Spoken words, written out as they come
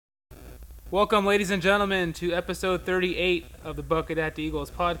Welcome, ladies and gentlemen, to episode 38 of the Bucket at the Eagles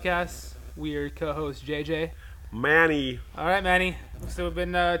podcast. We are co-host JJ. Manny. All right, Manny. So we've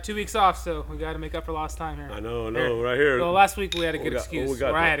been 2 weeks off, so we got to make up for lost time here. I know, right here. Well, last week we had a good excuse. We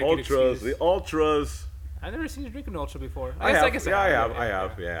got I had a good excuse. The ultras. I've never seen you drink an ultra before. I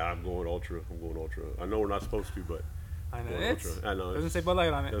have. Yeah, I'm going ultra. I know we're not supposed to, but I know. I know. Doesn't say Bud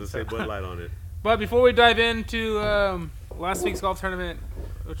Light on it. Doesn't say Bud Light on it. But before we dive into last week's golf tournament,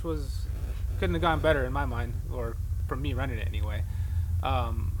 which couldn't have gone better in my mind, or from me running it anyway.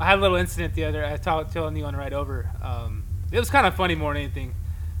 I had a little incident the other. I telling you on the ride over. It was kind of funny more than anything,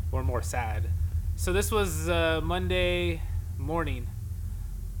 or more sad. So this was Monday morning,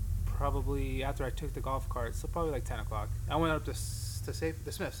 probably after I took the golf cart. So probably like 10 o'clock. I went up to the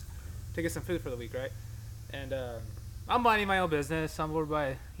Smiths to get some food for the week, right? And I'm minding my own business. I'm over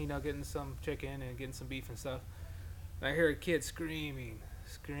by getting some chicken and getting some beef and stuff. And I hear a kid screaming,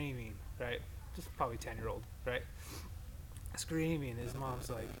 right? Just probably 10-year-old, right? Screaming. His mom's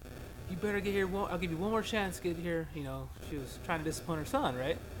like, "You better get here. I'll give you one more chance to get here." She was trying to discipline her son,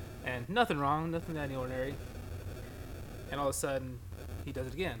 right? And nothing wrong, nothing out of the ordinary. And all of a sudden, he does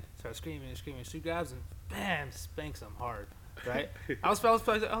it again. Starts screaming. She grabs him, bam, spanks him hard, right? I was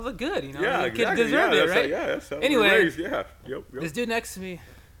like, good, Yeah, the kid exactly. deserved it, right? That's how anyway, we're raised. Yeah, yep. This dude next to me,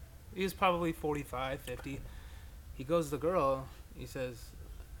 he was probably 45, 50. He goes to the girl. He says,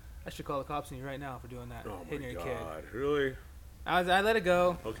 "I should call the cops on you right now for doing that, hitting your kid." Really? I let it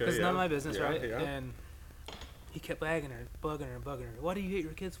go Okay, because it's none of my business, yeah, right? Yeah. And he kept bugging her. "What do you hit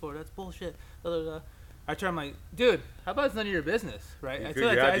your kids for? That's bullshit." Blah, blah, blah. I turned, I'm like, "Dude, how about it's none of your business, right?" I had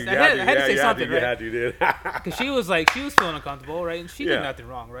to say something, right? Because she was feeling uncomfortable, right? And she did nothing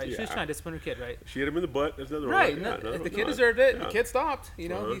wrong, right? Yeah. She was trying to discipline her kid, right? She hit him in the butt. There's nothing wrong. Right. The kid deserved it. Yeah. The kid stopped. He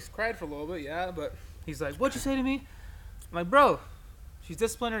cried for a little bit, but he's like, "What'd you say to me?" I'm like, "Bro, she's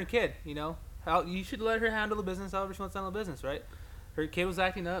disciplining her kid, How you should let her handle the business however she wants to handle the business, right?" Her kid was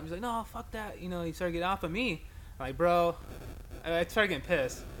acting up. He's like, "No, fuck that." He started getting off of me. I'm like, "Bro," I started getting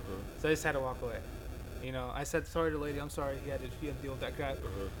pissed. So I just had to walk away. I said sorry to the lady. "I'm sorry. He had to deal with that crap."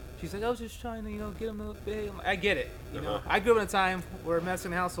 She's like, "I was just trying to, get him to behave." I get it. I grew up in a time where a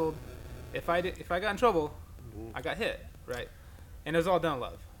Mexican household, if I got in trouble, I got hit, right? And it was all done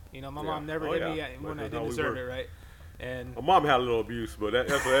love. My mom never hit me when I didn't deserve it, right? And my mom had a little abuse, but that's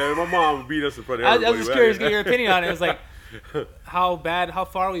my mom beat us in front of everybody. I was just curious to get your opinion on it. It was like how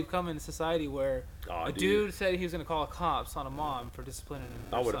far we've come in society where a dude said he was going to call the cops on a mom for disciplining him.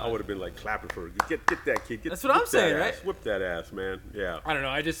 I would have been like clapping for her. Get that kid. That's what I'm saying, right? Whip that ass, man. Yeah. I don't know.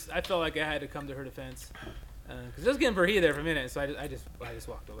 I felt like I had to come to her defense because it was getting pretty there for a minute. So I just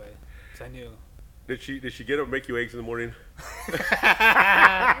walked away because I knew. Did she get up and make you eggs in the morning?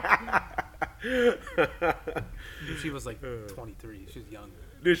 She was like 23. She was young.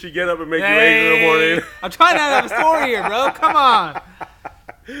 Did she get up and make you eggs in the morning? I'm trying to have a story here, bro. Come on.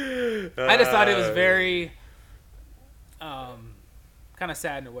 I just thought it was very kind of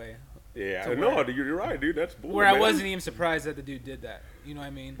sad in a way. Yeah, no, you're right, dude. That's bull, where man. I wasn't even surprised that the dude did that. You know what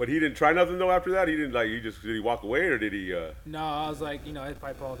I mean? But he didn't try nothing though after that. He didn't did he walk away or did he? No, I was like, I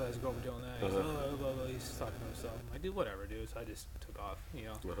apologize for doing that. He's he's talking to himself. I'm like, dude, whatever, dude. So I just took off,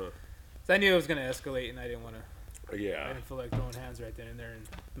 So I knew it was gonna escalate, and I didn't want to. Yeah. I didn't feel like throwing hands right then and there in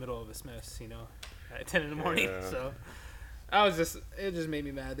the middle of a Smiths, at 10 in the morning. Yeah. So it just made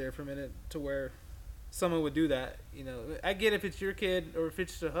me mad there for a minute to where someone would do that. I get if it's your kid or if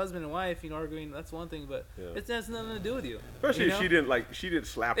it's a husband and wife, arguing, that's one thing, but it has nothing to do with you. Especially if she didn't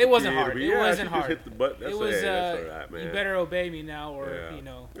slap. It wasn't kid hard. It wasn't hard. Just hit the butt. That's it was. That's all right, man. You better obey me now, or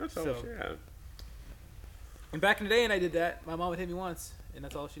That's all. So. Yeah. And back in the day, and I did that. My mom would hit me once, and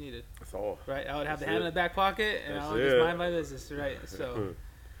that's all she needed. That's all. Right? I would have the hand in the back pocket, and I would just mind my business. Right? So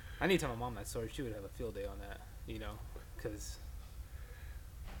I need to tell my mom that story. She would have a field day on that. Because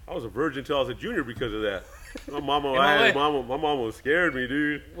I was a virgin until I was a junior because of that. My mama scared me,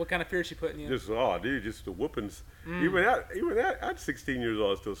 dude. What kind of fear is she putting you in? Just the whoopings. Even at 16 years old,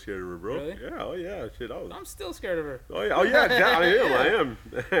 I was still scared of her, bro. Really? Yeah, oh yeah, shit. I'm still scared of her. I am.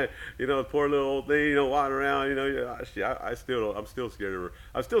 Poor little old thing, walking around. I'm still scared of her.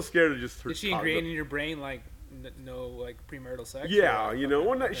 I'm still scared of just her. Did she ingrain in your brain no premarital sex? Yeah,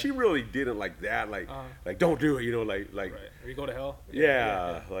 she really didn't like that. Like don't do it. Like. Right. Or you go to hell.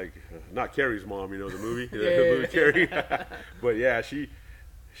 Yeah. Like not Carrie's mom. The movie. The movie Carrie. But yeah, she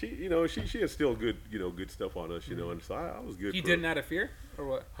instilled good good stuff on us. And so I was good. You didn't out of fear or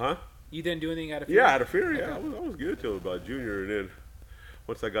what? Huh? You didn't do anything out of fear? Yeah, out of fear. Yeah, I was good till about junior, and then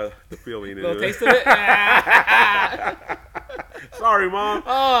once I got the feeling, little taste of it. Sorry, Mom.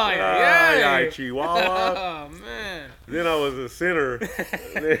 Oh, yeah. Chihuahua. Oh, man. Then I was a sinner.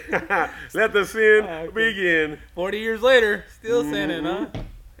 Let the sin begin. 40 years later, still sinning, huh?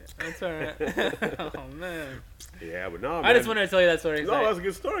 That's all right. Oh, man. Yeah, but no, man. I just wanted to tell you that story. No, that's a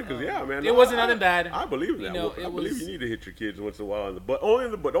good story because, yeah, man. It wasn't nothing bad. I believe that. You know, I believe you need to hit your kids once in a while in the butt. Only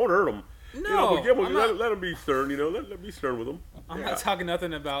in the butt. Don't hurt them. No, you know, but give them, let them be stern. You know, let be stern with them. I'm not talking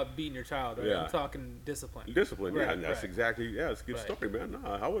nothing about beating your child. Right? I'm talking discipline. Discipline, right, yeah, and that's exactly. Yeah, it's a good story, man. No,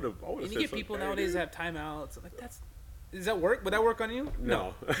 I would have. And you get people nowadays that have timeouts. Like does that work? Would that work on you?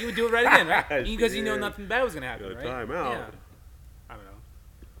 No. You would do it right again, right? Because you know nothing bad was gonna happen, right? Time out. Yeah. I don't know.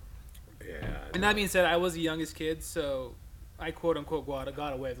 Yeah. And that being said, I was the youngest kid, so I quote unquote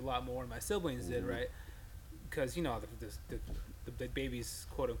got away with a lot more than my siblings did, right? Because you know the babies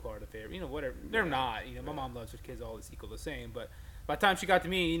quote unquote are the favorite. You know, whatever. They're not. You know, my mom loves her kids all equal the same, but by the time she got to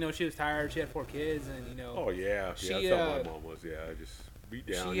me, you know, she was tired. She had 4 kids, and you know. Oh yeah, that's how my mom was. Yeah, just beat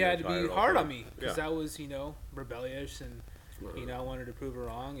down. She had to be hard on me because I was, you know, rebellious, and you know, I wanted to prove her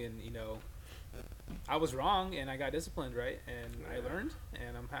wrong, and you know, I was wrong, and I got disciplined, right, and I learned,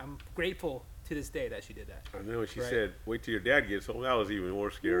 and I'm grateful to this day that she did that. I know when she said, "Wait till your dad gets home," that was even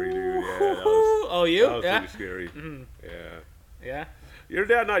more scary, dude. Yeah, that was pretty scary. Mm-hmm. Yeah. Your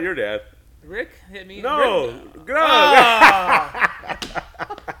dad, not your dad. Rick hit me. No, God.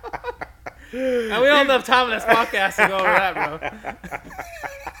 Oh. And we don't have enough time in this podcast to go over that, bro.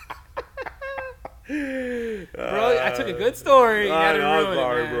 Bro, I took a good story. You had to ruin I'm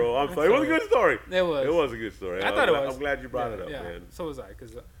sorry, it, bro. I'm sorry. It was a good story. It was. It was a good story. I thought it was. I'm glad you brought it up, man. So was I,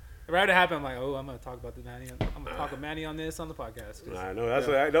 because right it happened, I'm like, oh, I'm gonna talk about Manny. I'm gonna talk with Manny on this on the podcast. I know that's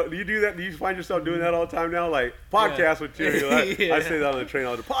what I know. Do you do that? Do you find yourself doing that all the time now? Like podcast material. I say that on the train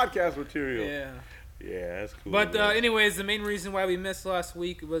all the podcast material. Yeah, that's cool. But anyways, the main reason why we missed last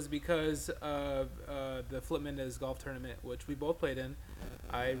week was because of the Flip Mendez golf tournament, which we both played in.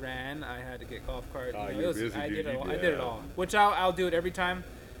 I ran. I had to get golf cart. I did it all. Which I'll do it every time.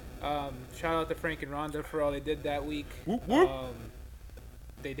 Shout out to Frank and Rhonda for all they did that week. Whoop, whoop.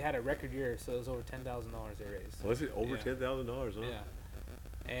 They had a record year, so it was over $10,000 they raised. Was it over $10,000? Huh?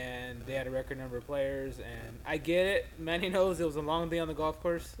 Yeah. And they had a record number of players, and I get it. Manny knows it was a long day on the golf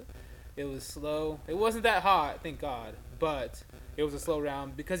course. It was slow. It wasn't that hot, thank God, but it was a slow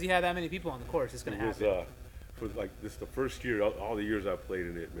round because he had that many people on the course. It's gonna happen. For like this, the first year, all the years I've played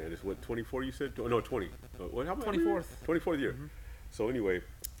in it, man. It's what 24 you said? No, 20. What? How about 24th? 24th year. Mm-hmm. So anyway,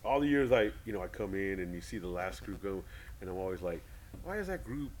 all the years I come in and you see the last group go, and I'm always like, why is that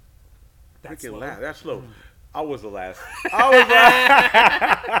group freaking last? That's slow. Mm. I was the last.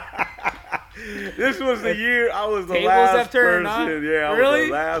 This was the year I was the last person. Yeah, I was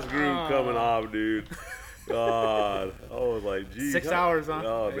the last group coming off, dude. God, I was like, geez. 6 hours, huh?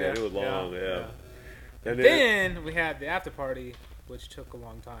 Oh man, it was long. Yeah. And then we had the after party, which took a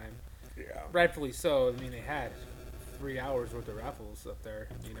long time. Yeah. Rightfully so. I mean, they had 3 hours worth of raffles up there,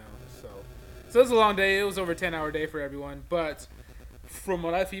 you know. So it was a long day. It was over a 10-hour day for everyone. But from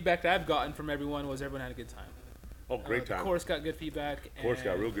what feedback that I've gotten from everyone was everyone had a good time. Oh, great time. The course got good feedback. The course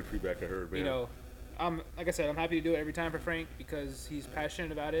got real good feedback, I heard, man. You know, like I said, I'm happy to do it every time for Frank because he's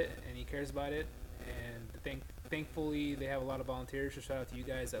passionate about it and he cares about it. And thankfully, they have a lot of volunteers. So shout out to you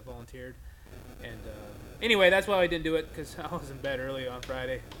guys that volunteered. And anyway, that's why I didn't do it because I was in bed early on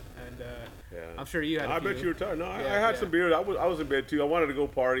Friday. And I'm sure you had a few. I bet you were tired. No, I had some beer. I was in bed, too. I wanted to go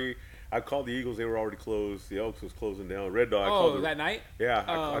party. I called the Eagles. They were already closed. The Elks was closing down. Red Dog. That night? Yeah.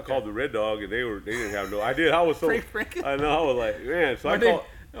 I called the Red Dog, and they didn't have no. I did. I was so. Frank? I know. I was like, man.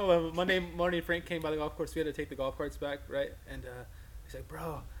 So Monday morning, Frank came by the golf course. We had to take the golf carts back, right? And he's like,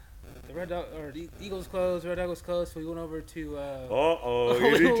 bro, the Red Dog or the Eagles closed. Red Dog was closed. So we went over to.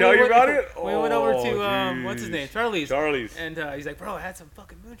 Did he tell you about it? We went over to what's his name, Charlie's. And he's like, bro, I had some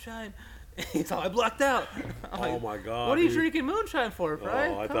fucking moonshine. He's all, I blocked out. I'm my God! What are you drinking moonshine for,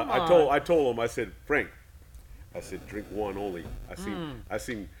 Frank? I told him. I said, Frank. I said, drink one only. I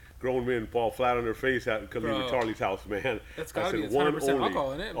seen grown men fall flat on their face out because of Charlie's house, man. That's gotta be 100%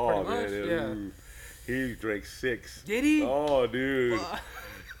 alcohol in it. Oh pretty man, he drank 6. Did he? Oh, dude.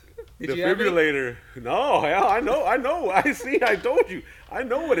 Defibrillator. No, yeah, I know. I told you. I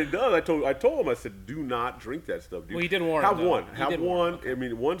know what it does. I told him. I said, do not drink that stuff, dude. Well, he did warn him. Have one. Okay. I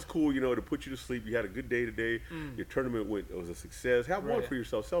mean, one's cool, to put you to sleep. You had a good day today. Your tournament was a success. Have one for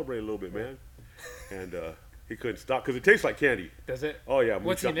yourself. Celebrate a little bit, man. And he couldn't stop because it tastes like candy. Does it? Oh yeah.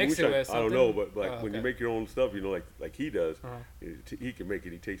 What's he mixed it with? I don't know, but when you make your own stuff, like he does, he can make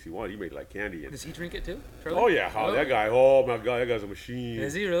any taste he wants. He made it like candy. Does he drink it too? Charlie? Oh yeah. That guy. Oh my God, that guy's a machine.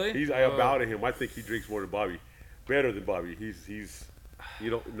 Is he really? I bow to him. I think he drinks more than Bobby. Better than Bobby. He's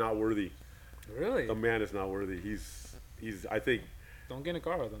not worthy. Really? The man is not worthy. He's I think Don't get in a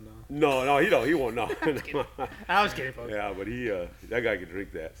car with him though. No, he don't. He won't. No. I was kidding, folks. Yeah, but that guy can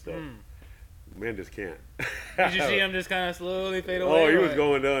drink that stuff. Man just can't. Did you see him just kind of slowly fade away? Oh, he was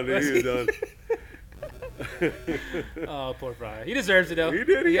going down. Dude. He was done. Oh, poor Fry. He deserves it though. He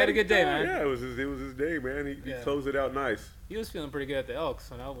did. He had a good day, man. Yeah, it was his day, man. He closed it out nice. He was feeling pretty good at the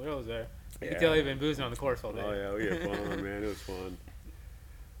Elks when I was there. You could tell he'd been boozing on the course all day. Oh yeah, we had fun, man. It was fun.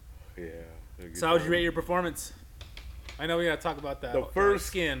 Yeah. So how would you rate your performance? I know we gotta talk about that. The first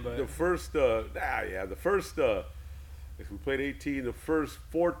skin, but the first if we played 18, the first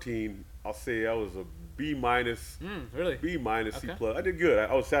 14, I'll say I was a B minus. Really? B minus, okay. C plus. I did good.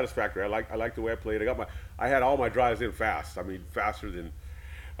 I was satisfactory. I liked the way I played. I had all my drives in fast. I mean, faster than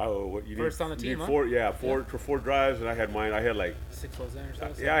what you first need. on the team, four drives, and I had mine. I had like 6 close in or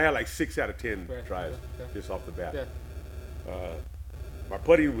something. I had like 6 out of 10 drives just off the bat. Yeah. My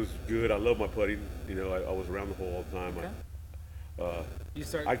putting was good. I love my putting. You know, I was around the hole all the time. Okay. You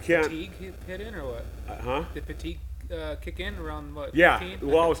start fatigue hit in or what? Did fatigue kick in around what? Yeah. 15?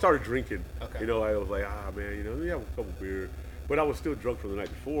 Well, I started drinking. Okay. You know, I was like, man, you know, let me have a couple beers. But I was still drunk from the night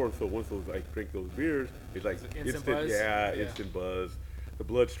before, so once I drank those beers, it's like instant buzz? Yeah, instant buzz. The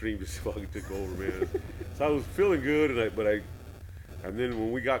bloodstream just fucking took over, man. So I was feeling good, and then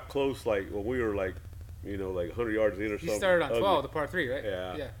when we got close, like when we were like, you know, like 100 yards in or something. You started on 12, the par 3, right?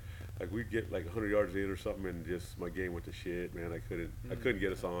 Yeah. Like we'd get like 100 yards in or something, and just my game went to shit, man. I couldn't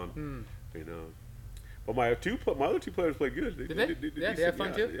get us on, you know. But my other two players played good. They had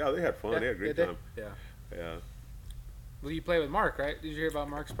fun too. Yeah, they had fun. They had a great time. Yeah. Well, you play with Mark, right? Did you hear about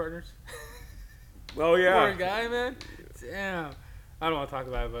Mark's partners? Oh yeah. Poor guy, man. Damn. I don't want to talk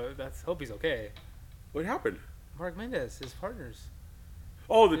about it, but hope he's okay. What happened? Mark Mendez, his partners.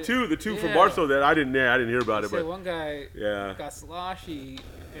 Oh, the two from Barstow that I didn't hear about it. But one guy got sloshy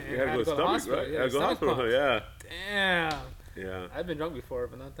and had to go to the hospital, right? Had to go to the hospital, yeah. Damn. Yeah. I've been drunk before,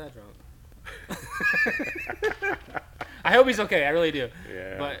 but not that drunk. I hope he's okay. I really do.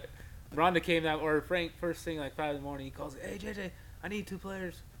 Yeah. But Rhonda came out, or Frank, first thing like 5 in the morning. He calls, "Hey JJ, I need 2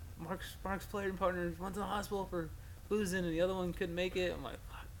 players. Mark's player partners. One's in the hospital for boozing, and the other one couldn't make it." I'm like,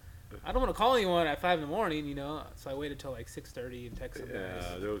 fuck. I don't want to call anyone at 5 in the morning, you know. So I waited till like 6:30 and texted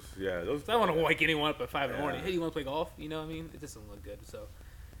him. Those. So I don't want to wake anyone up at 5 in the morning. Hey, you want to play golf? You know what I mean? It just doesn't look good. So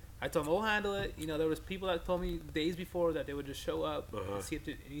I told him we'll handle it. You know, there was people that told me days before that they would just show up and see if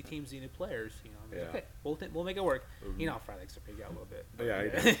any teams needed players. You know, I'm like, okay, we'll make it work. You know, Fry likes to pig out a little bit. But,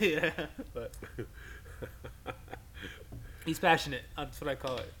 yeah, but he's passionate. That's what I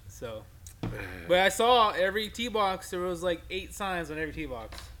call it. So, but I saw every tee box. There was like 8 signs on every tee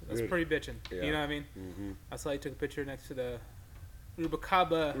box. That's pretty bitching. Yeah. You know what I mean? Mm-hmm. I saw he took a picture next to the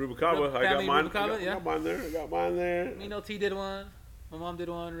Rubacaba. I got mine. I got mine there. You know, T did one. My mom did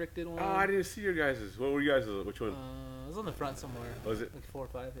one. Rick did one. Oh, I didn't see your guys's. What were you guys? Which one? It was on the front somewhere. Was it? Like 4 or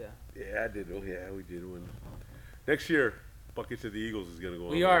 5, yeah. Yeah, I did. Oh, yeah, we did one. Next year, Buckets of the Eagles is going to go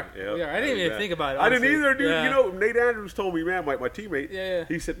on. We are. I didn't even think about it, honestly. I didn't either, dude. Yeah. You know, Nate Andrews told me, man, my teammate. Yeah.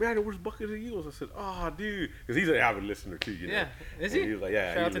 He said, man, where's Buckets of the Eagles? I said, oh, dude. Because he's an avid listener, too, you know. Yeah. Is he? He was like,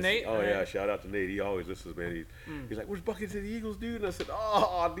 yeah. Shout out to Nate. Oh, yeah. Shout out to Nate. He always listens, man. He's like, where's Buckets of the Eagles, dude? And I said,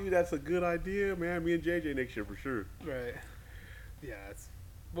 oh, dude, that's a good idea, man. Me and JJ next year for sure. Right. Yeah,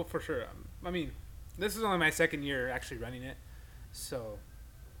 well, for sure. I mean, this is only my 2nd year actually running it, so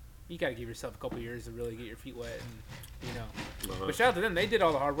you got to give yourself a couple years to really get your feet wet, and you know. But shout out to them; they did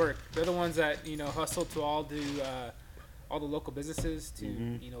all the hard work. They're the ones that hustled to all the local businesses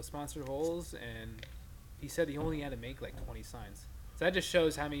to sponsor holes. And he said he only had to make like 20 signs. So that just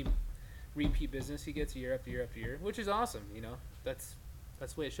shows how many repeat business he gets year after year after year, which is awesome. You know, that's the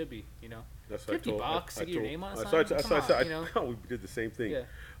way it should be. You know, that's $50 to get your name on a sign. We did the same thing. Yeah.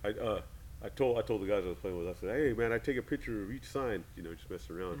 I told the guys I was playing with, I said, hey man, I take a picture of each sign, just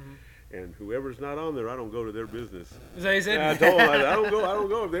messing around, and whoever's not on there, I don't go to their business. Is that what you said? Yeah, I told them, I don't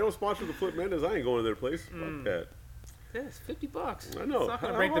go. If they don't sponsor the Flip Mendez, I ain't going to their place. Fuck that. Yeah, it's $50. I know. It's not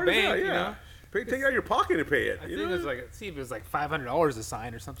gonna break the bank, you know. Take it out of your pocket and pay it. I think it was see if it was like $500 a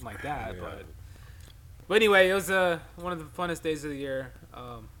sign or something like that. Yeah. But anyway, it was one of the funnest days of the year.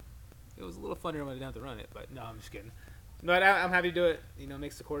 It was a little funnier when I didn't have to run it, but no, I'm just kidding. But I'm happy to do it.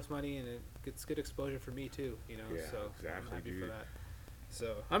 Makes the course money, and it gets good exposure for me too. Yeah, so exactly, I'm happy dude. for that.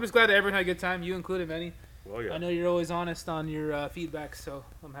 So I'm just glad that everyone had a good time. You included, Manny. Well, yeah. I know you're always honest on your feedback, so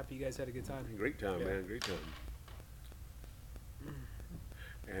I'm happy you guys had a good time. Great time, man. Great time.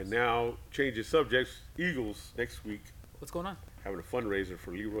 And now, changing subjects. Eagles next week. What's going on? Having a fundraiser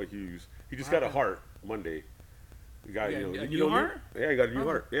for Leroy Hughes. He just got a heart Monday. The guy, a new heart? Yeah, he got a new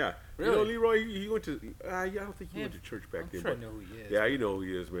heart. Yeah. Really? You know, Leroy, he went to. I don't think he went to church back then. I'm sure I know who he is. Yeah, you know who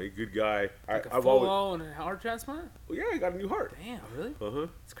he is, man. Good guy. Like I've full-on heart transplant? Well, yeah, he got a new heart. Damn, really?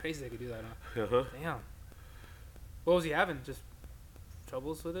 It's crazy they could do that, huh? Damn. What was he having? Just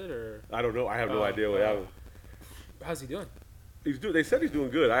troubles with it, or? I don't know. I have no idea what happened. How's he doing? They said he's doing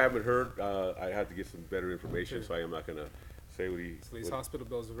good. I haven't heard. I have to get some better information, so I am not gonna say what he. So these hospital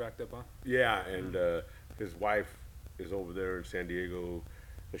bills are racked up, huh? Yeah, and his wife is over there in San Diego.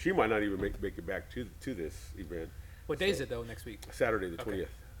 She might not even make it back to this event. What day is it though? Next week? Saturday the 20th.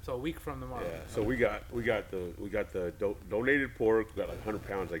 So a week from tomorrow. Yeah. So we got the donated pork. We got like 100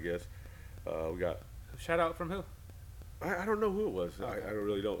 pounds, I guess. We got. Shout out from who? I don't know who it was. Okay. I don't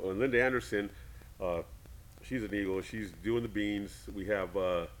really know. And Linda Anderson, she's an Eagle. She's doing the beans. We have.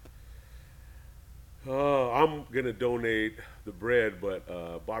 I'm gonna donate the bread, but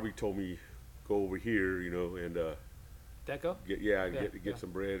Bobby told me go over here, and Deco? Get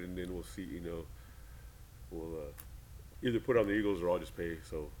some bread, and then we'll see. We'll either put on the Eagles or I'll just pay.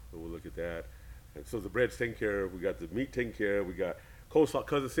 So we'll look at that. And so the bread's taken care of. We got the meat taken care of. We got coleslaw.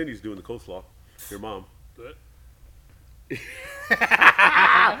 Cousin Cindy's doing the coleslaw. Your mom. Good. You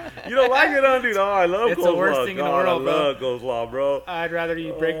don't like it, huh, dude? Oh, I love coleslaw. It's the worst thing in the world, bro. I love coleslaw, bro. I'd rather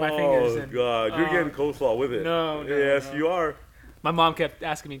you break my fingers. Oh, God. You're getting coleslaw with it. No. Yes, you are. My mom kept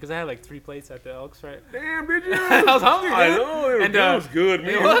asking me because I had like 3 plates at the Elks, right? Damn, did you? I was hungry, dude. I know. It was good,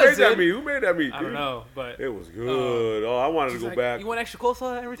 man. Who made that meat? I don't know, but it was good. I wanted to go back. You want extra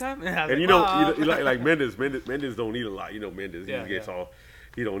coleslaw every time? And you like Mendes. Mendes don't eat a lot. Mendes.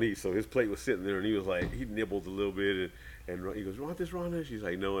 He don't eat. So his plate was sitting there, and he was like, he nibbled a little bit, and he goes, "You want this, Rhonda?" She's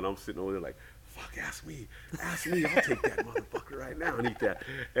like, "No," and I'm sitting over there like, "Fuck, ask me. I'll take that motherfucker right now and eat that."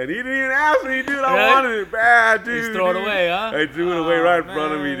 And he didn't even ask me, dude. I wanted it bad, dude. Just throw it away, huh? I threw it away right in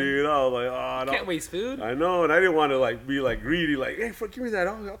front of me, dude. I was like, "Oh, no." Can't waste food. I know, and I didn't want to be greedy, like, "Hey, give me that.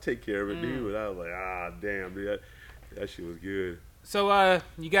 I'll take care of it, dude." But I was like, damn, dude, that shit was good. So,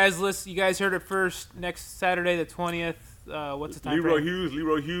 you guys heard it first. Next Saturday, the 20th. What's the time? Leroy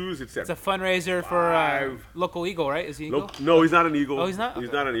Hughes. It's a fundraiser for local Eagle, right? Is he Eagle? No, he's not an Eagle. Oh, he's not.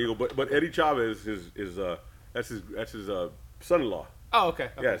 He's not an Eagle. But Eddie Chavez is that's his son-in-law. Oh, okay.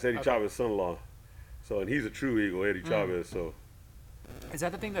 Yeah, it's Eddie Chavez's son-in-law. So, and he's a true Eagle, Eddie Chavez. So. Is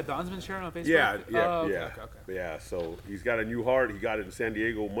that the thing that Don's been sharing on Facebook? Yeah. Yeah. So he's got a new heart. He got it in San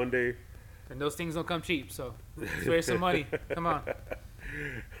Diego Monday. And those things don't come cheap. So let's raise some money. Come on.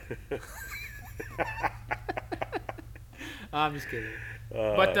 I'm just kidding.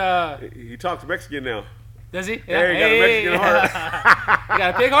 But he talks Mexican now. Does he? Yeah, he got a Mexican heart. You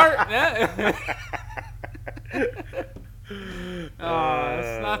got a pig heart? Yeah.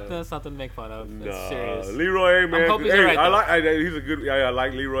 That's not to make fun of. It's serious. Leroy, man. I'm hoping he's right, he's a good. I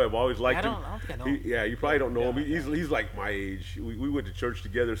like Leroy. I've always liked him. I don't think I know him. You probably don't know him. He's like my age. We went to church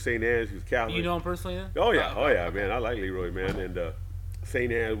together. St. Anne's. He was Catholic. You know him personally? Then? Oh yeah, man. I like Leroy, man. And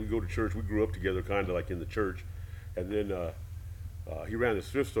St. Anne's. We go to church. We grew up together, kind of like in the church. And then he ran this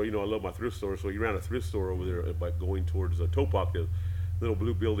thrift store. I love my thrift store. So he ran a thrift store over there, going towards Topak, the little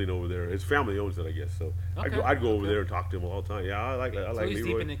blue building over there. His family owns it, I guess. So I'd go over there and talk to him all the time. Yeah, I like so Leroy. He's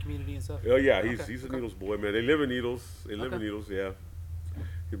deep in the community and stuff. Oh yeah, he's a Needles boy, man. They live in Needles. Yeah.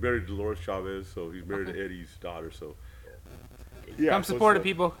 He married Dolores Chavez, so he's married to Eddie's daughter. So yeah, come support it,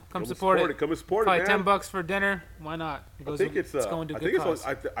 people. Come support it. Come and support it, man. Probably $10 for dinner. Why not? I think it's going to good cause.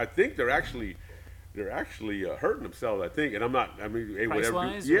 I think they're actually hurting themselves. I think, and I'm not. I mean, hey, whatever.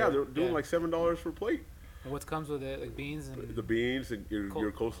 Price-wise, they're doing like $7 for a plate. And what comes with it, like beans and the beans and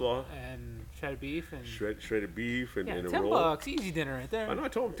your coleslaw and shredded beef and shredded beef and a roll. $10, easy dinner right there. I know. I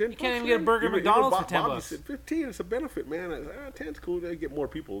told him $10. You can't even get a burger at McDonald's for $10. Bobby said 15. It's a benefit, man. I said, 10's cool. They get more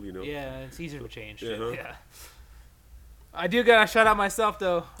people, Yeah, it's easier to change. Uh-huh. Yeah. I do gotta shout out myself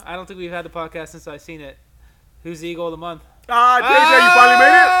though. I don't think we've had the podcast since I've seen it. Who's the Eagle of the Month? JJ, you finally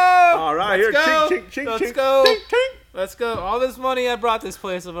made it. All right, let's here, go. chink, chink, chink, let's chink, go. chink, chink. Let's go. All this money I brought this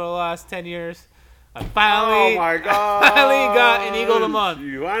place over the last 10 years. I finally, oh my God. finally got an Eagle of the Month.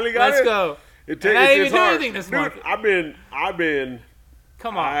 You finally got it? Let's go. I didn't do anything this month. I've been.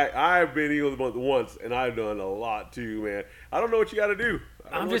 Come on. I've been Eagle of the Month once, and I've done a lot too, man. I don't know what you got to do.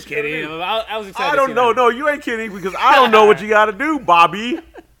 I'm just kidding. I was excited. I don't know. No, you ain't kidding because I don't know what you got to do, Bobby.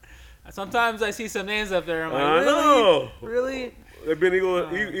 Sometimes I see some names up there. I'm like, I know. Really? They've been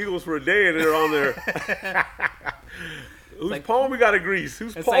Eagles for a day, and they're on there. Whose palm we got to grease?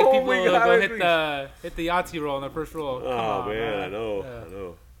 Whose palm like people we got to grease? Hit the Yahtzee roll in the first roll. Come on, man, I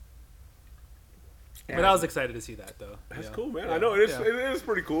know. But I was excited to see that, though. That's cool, man. I know it is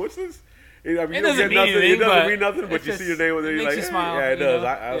pretty cool. I mean, it doesn't mean nothing. anything. It doesn't mean nothing, but you just see your name on there, you're makes like, you smile. yeah, it does.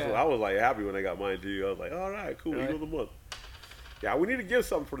 Yeah. I was like happy when I got mine too. I was like, all right, cool, Really? Eagle of the month. Yeah, we need to give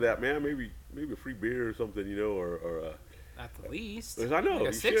something for that, man. Maybe a free beer or something, you know, or at the least. I know, like a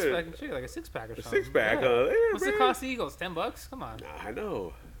you six should. pack, like a 6-pack or a something. 6-pack. Yeah. Yeah, What's the man. cost of Eagles? $10? Come on. Nah, I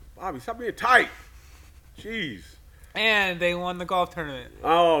know, Bobby, stop being tight. Jeez. And they won the golf tournament.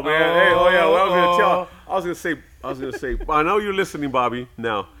 Oh man! Oh. Hey, oh yeah. Well, I was gonna say. I know you're listening, Bobby.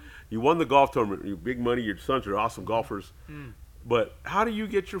 Now, you won the golf tournament. You big money. Your sons are awesome golfers. But how do you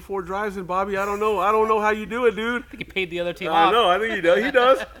get your 4 drives in, Bobby? I don't know. I don't know how you do it, dude. I think he paid the other team I off. know. I think he does. He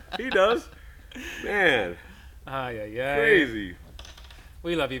does. He does. Man, Yeah. crazy.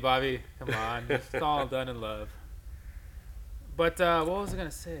 We love you, Bobby. Come on. It's all done in love. But what was I going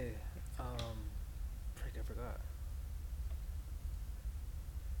to say? Frick, I forgot.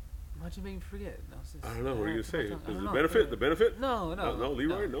 Why'd you make me forget? No, I don't know. What are you gonna say? I Is don't the know. benefit? The benefit? No. No,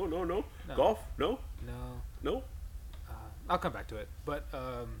 Leroy. No. No. Golf? No. No. I'll come back to it. But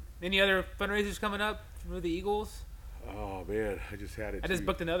any other fundraisers coming up for the Eagles? Oh man, I just had it. I just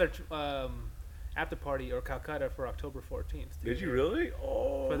booked another after party or Calcutta for October 14th. Did you really?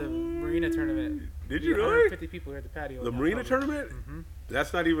 Oh. For the Marina tournament. Did you really? 150 people here at the patio. The Marina tournament? Mm-hmm.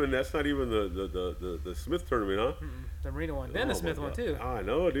 That's not even the Smith tournament, huh? Mm-mm. The Marina one. Then the Smith one too. I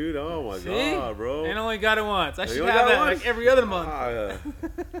know, dude. Oh my See? god, bro. And only got it once. I You should only have got it that once? like every other month. I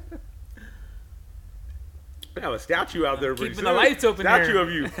have a statue out there. Keeping the lights open statue here.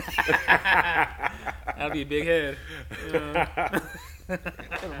 of you. That'll be a big head.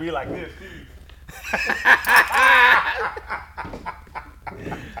 It'll be like this.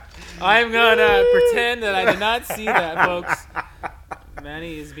 I'm gonna pretend that I did not see that, folks.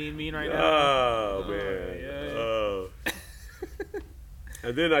 Manny is being mean right now. Oh man. Yeah. Oh.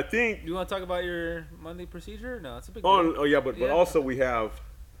 And then I think. You want to talk about your monthly procedure? No, it's a big. Oh yeah, but Yeah. also we have.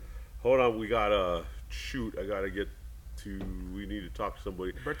 Hold on, we got shoot. I gotta get to. We need to talk to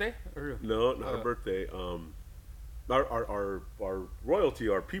somebody. Birthday or who? No, not a birthday. Our royalty,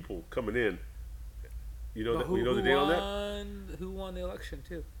 our people coming in. You know Who, you know the date on that? Who won the election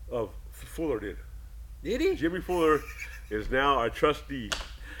too? Fuller did. Did he? Jimmy Fuller is now our trustee.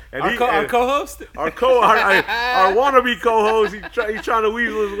 And Our co-host? Our wannabe co-host. He's trying to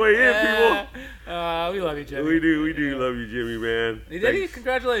weasel his way in, people. We love you, Jimmy. We do love you, Jimmy, man. Did he?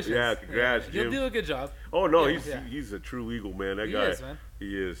 Congratulations. Yeah, congrats, Jim. He'll do a good job. Oh no, Yeah, he's a true Eagle, man. That He guy. is, man.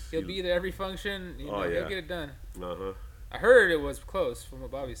 He is. He'll be there every function. You know, he'll get it done. Uh-huh. I heard it was close from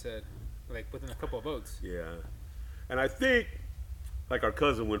what Bobby said, like within a couple of votes. Yeah, and I think like our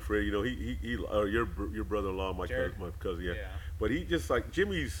cousin Winfrey, you know, he your brother-in-law, my cousin, yeah. But he just like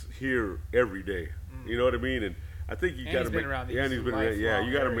Jimmy's here every day. You know what I mean? And I think you got to make. Yeah, and he's been around. Yeah,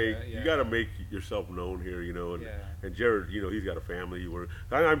 you got to make. You got to make yourself known here, you know. And Jared, you know, he's got a family.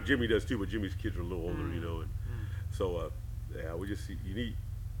 I'm Jimmy does too, but Jimmy's kids are a little older, you know. And so yeah, we just you need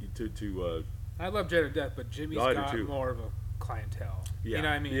to. I love Jared to death, but Jimmy's got more of a clientele. Yeah. You know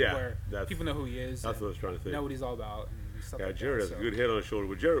what I mean? Yeah. Where people know who he is. That's what I was trying to think. Know what he's all about. And stuff like Jared that, has a good head on his shoulder.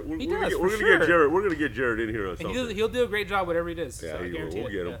 But Jared, we're gonna sure. get Jared. We're gonna get Jared in here on something. He'll do a great job whatever he does. Yeah, so he will. We'll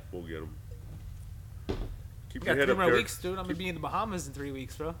get him. Yeah. We'll get him. Keep You your got head 3 up, more Jared. weeks, dude. I'm gonna be in the Bahamas in 3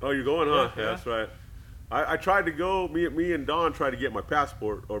 weeks, bro. Oh, you're going, huh? Yeah. That's right. I tried to go. Me and Don tried to get my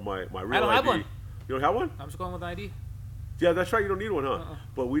passport or my real ID. I don't have one. You don't have one? I'm just going with ID. Yeah, that's right. You don't need one, huh?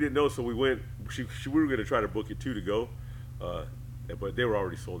 But we didn't know, so we went. We were going to try to book it too to go, but they were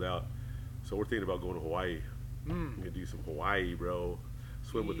already sold out. So we're thinking about going to Hawaii. We're gonna do some Hawaii, bro.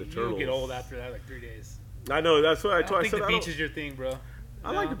 Swim with the turtles. You'll get old after that, like 3 days. I know. That's what I told. I think the beach is your thing, bro.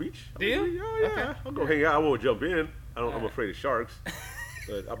 I like the beach. Do you? Yeah. Okay. I'll go hang out. I won't jump in. I'm afraid of sharks.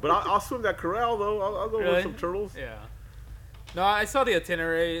 But I'll swim that corral though. I'll go with some turtles. Yeah. No, I saw the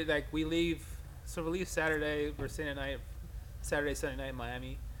itinerary. Like we leave Saturday. We're Saturday, Sunday night in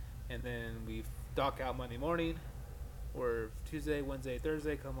Miami, and then we dock out Monday morning. Or Tuesday, Wednesday,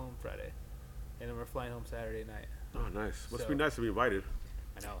 Thursday. Come home Friday, and then we're flying home Saturday night. Oh, nice. Must be nice to be invited.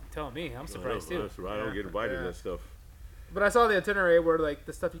 I know. Telling me, I'm surprised too. That's right. I don't get invited to that stuff. But I saw the itinerary where like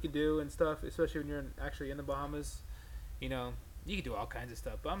the stuff you can do and stuff, especially when you're actually in the Bahamas. You know, you can do all kinds of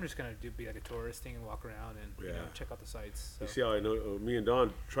stuff. But I'm just gonna be like a tourist thing and walk around and you know, check out the sites. So. You see how I know? Me and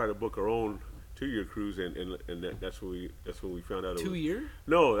Don tried to book our own 2-year cruise, and that's when we found out. 2 year?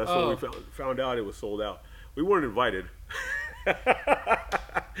 No, that's when we found out it was sold out. We weren't invited.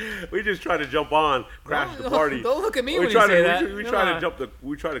 We just tried to jump on, crash the party. Don't look at me when you say that.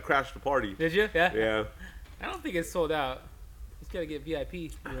 We tried to crash the party. Did you? Yeah. Yeah. I don't think it's sold out. You just gotta get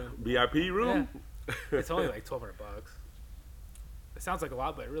VIP room. VIP room? Yeah. It's only like $1,200. It sounds like a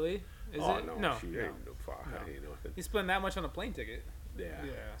lot, but really, is it? No. No. Shoot, ain't no. You spend that much on a plane ticket. Yeah.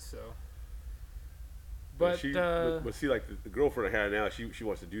 Yeah. So. But see, like the girlfriend I had now, she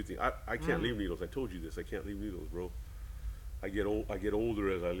wants to do things. I can't leave needles. I told you this. I can't leave needles, bro. I get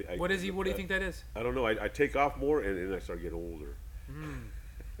older as I. What do you think that is? I don't know. I take off more and I start getting older.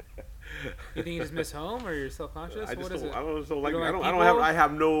 You think you just miss home, or you're self-conscious? I just what is it? I don't like. You don't like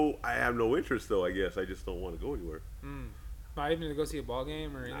I have no interest though. I guess I just don't want to go anywhere. Not even to go see a ball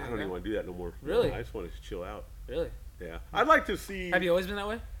game or anything. I don't even want to do that no more. Really? No, I just want to chill out. Really? Yeah. I'd like to see. Have you always been that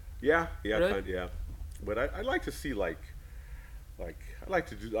way? Yeah. Really? Yeah. But I like to see like I like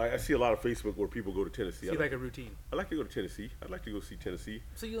to do. I see a lot of Facebook where people go to Tennessee. See like a routine. I like to go to Tennessee. I'd like to go see Tennessee.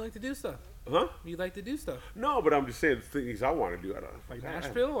 So you like to do stuff? Huh? You like to do stuff? No, but I'm just saying things I want to do. I don't like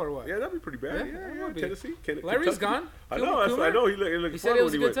Nashville or what? Yeah, that'd be pretty bad. Yeah, Tennessee. Larry's gone. I know. I know. He looked he fun said it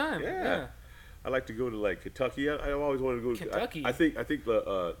was when a good time. Yeah. I like to go to like Kentucky. I always wanted to go to Kentucky. I think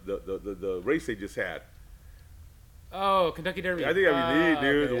the race they just had. Oh, Kentucky Derby. I think that'd be neat,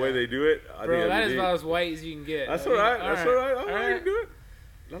 dude. The way they do it. Bro, that is about as white as you can get. That's all right. That's all right. I like to do it.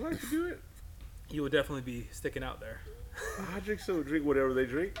 I like to do it. You would definitely be sticking out there. I drink whatever they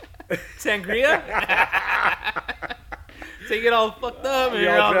drink. Sangria? So you get all fucked up and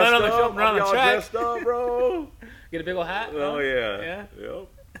you're all around the track. Dressed up, bro. Get a big old hat? Oh, yeah. Yeah? Yep.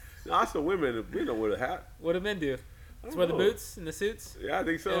 No, the women don't wear a hat. What do men do? Just wear the boots and the suits? Yeah, I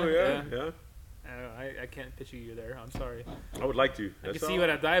think so. Yeah. I don't know. I can't picture you there. I'm sorry. I would like to. I can see you at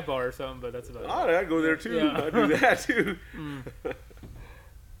a dive bar or something, but that's about it. Oh, I'd go there too. Yeah. I'd do that too.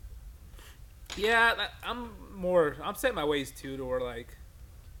 Yeah, I'm setting my ways too to where like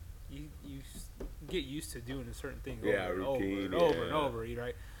you get used to doing a certain thing over and over,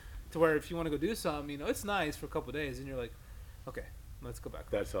 right? To where if you want to go do something, it's nice for a couple of days, and you're like, okay, let's go back.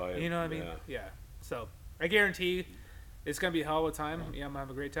 That's how I am. You know what I mean? Yeah. So I guarantee it's gonna be a hell of a time. Yeah, I'm gonna have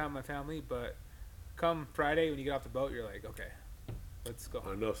a great time with my family, but come Friday when you get off the boat, you're like, okay, let's go.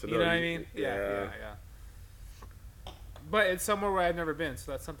 I know. So you know what I mean? Yeah. But it's somewhere where I've never been,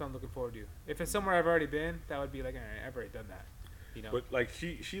 so that's something I'm looking forward to. If it's somewhere I've already been, that would be like, all right, I've already done that. But like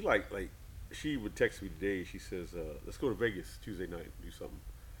she like she would text me today. She says, "Let's go to Vegas Tuesday night and do something."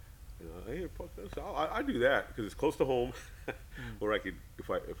 Hey, fuck this. I do that because it's close to home, where I could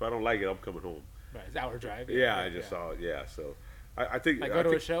if I don't like it, I'm coming home. Right, it's an hour drive. Yeah, I just saw it. Yeah, so I think go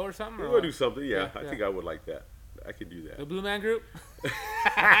to a show or something. We'll do something. Yeah, I think I would like that. I can do that. The Blue Man Group.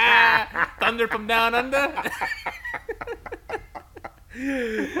 Thunder from down under.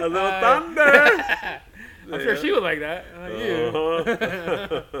 A little thunder. I'm sure she would like that.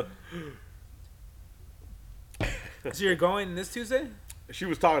 So you're going this Tuesday? She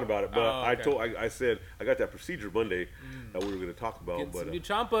was talking about it, but I said I got that procedure Monday that we were going to talk about. Get but some new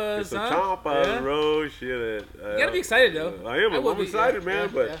champas, some champas, bro. Shit. You gotta be excited though. I am. I'm excited,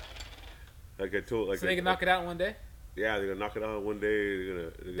 man. But like I told, so they can knock it out in one day. Yeah, they're gonna knock it out in one day.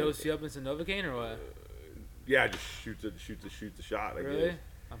 They're gonna dose you up in some Novocaine or what? Yeah, just shoot the shot. Really?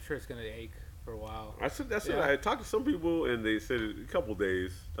 I'm sure it's gonna ache for a while. I said that's it. I talked to some people and they said a couple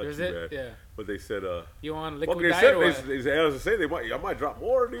days. Not too bad. Yeah. But they said you want liquid diet or what? They said I might drop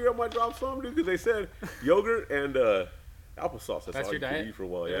more, dude. I might drop some, dude, because they said yogurt and applesauce. That's all your you diet? can eat for a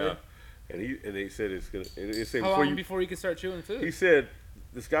while. Really? Yeah. And they said it's gonna. And they said how long before you can start chewing food? He said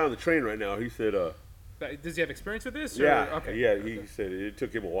this guy on the train right now. He said. Does he have experience with this? Yeah. Or? Okay. Yeah. He said it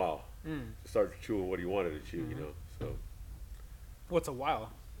took him a while to start chewing what he wanted to chew. You know. So. What's a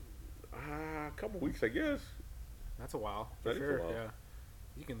while? A couple weeks, I guess. That's a while. That sure. is a while. Yeah.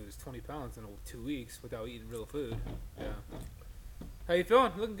 You can lose 20 pounds in 2 weeks without eating real food. Yeah. How you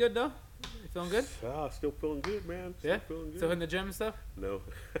feeling? Looking good though. You feeling good? Still feeling good, man. Still hitting the gym and stuff? No.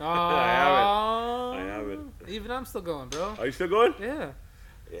 I haven't. Even I'm still going, bro. Are you still going? Yeah.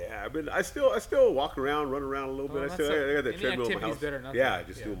 Yeah, I still walk around, run around a little bit. I got that treadmill in my house. Better than yeah,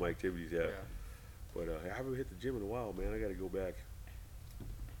 just doing my activities. Yeah. But I haven't hit the gym in a while, man. I got to go back.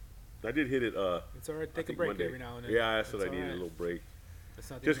 I did hit it. It's alright. Take a break Monday. Every now and then. Yeah, that's what I needed, a little break.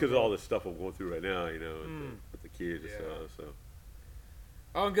 Just because of all this stuff I'm going through right now, with the kids and stuff. So.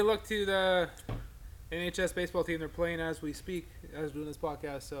 Oh, and good luck to the NHS baseball team. They're playing as we speak, as we're doing this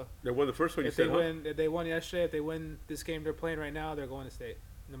podcast. So they won the first one. If they won yesterday. If they win this game they're playing right now, they're going to state,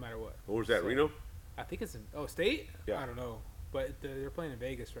 no matter what. Where's that? Reno? I think it's in state. Yeah. I don't know, but they're playing in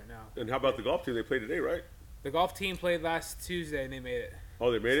Vegas right now. And how about the golf team? They played today, right? The golf team played last Tuesday and they made it.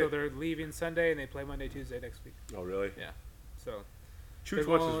 Oh, they made it? So they're leaving Sunday and they play Monday, Tuesday next week. Oh, really? Yeah. So. Chooch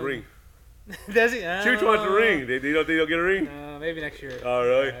wants his ring. Does he? Chooch wants a ring. They don't get a ring? Maybe next year. Oh,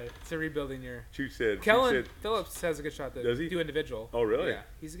 really? It's a rebuilding year. Chooch said. Phillips has a good shot to do individual. Oh, really? Yeah.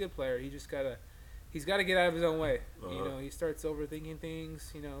 He's a good player. He's got to get out of his own way. Uh-huh. He starts overthinking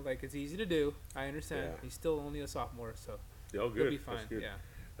things. Like it's easy to do. I understand. Yeah. He's still only a sophomore, so good. he'll be fine. That's good. Yeah.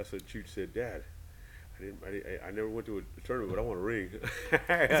 That's what Chooch said, Dad. I never went to a tournament, but I want a ring.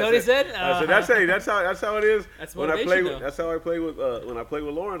 That's what he said. I said that's how it is. That's when I motivation, play. though. That's how I play with when I play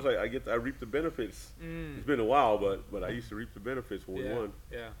with Lawrence. I reap the benefits. It's been a while, but I used to reap the benefits when we won.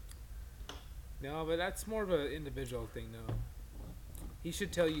 Yeah. No, but that's more of an individual thing, though. He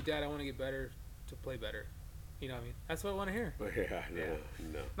should tell you, Dad, I want to get better to play better. You know what I mean? That's what I want to hear. Yeah,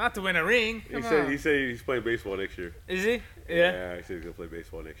 no. Not to win a ring. He said he's playing baseball next year. Is he? Yeah, he said he's gonna play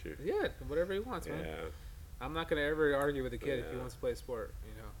baseball next year. Yeah, whatever he wants, man. Yeah. I'm not gonna ever argue with a kid if he wants to play a sport.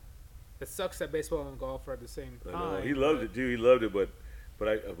 You know, it sucks that baseball and golf are at the same time. I know. He loved it, dude. He loved it, but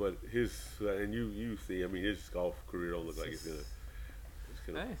his and you see, I mean, his golf career don't look like it's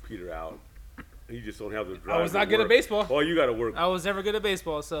gonna peter out. He just don't have the drive. I was not good at baseball. Oh, you got to work. I was never good at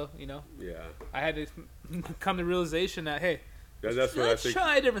baseball, so Yeah. I had to come to the realization that hey, that's what I think.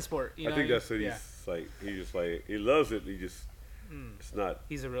 Try a different sport. You know I think that's what he's like. He just like he loves it. He just it's not.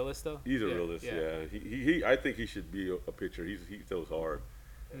 He's a realist though. He's a realist. Yeah. He I think he should be a pitcher. He throws hard.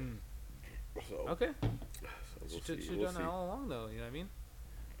 So okay. So we'll Should see. have done that all along though. You know what I mean?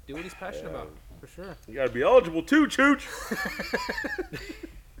 Do what he's passionate about for sure. You got to be eligible too, Chooch.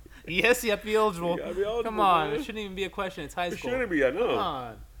 Yes, you have to be eligible. You gotta be eligible. Come on, man. it shouldn't even be a question. It's high school. It shouldn't be. I know. Come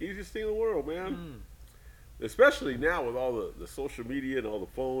on. Easiest thing in the world, man. Especially now with all the social media and all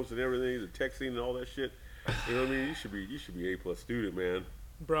the phones and everything, the texting and all that shit. You know what I mean? You should be A+ student, man.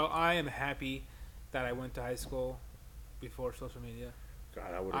 Bro, I am happy that I went to high school before social media.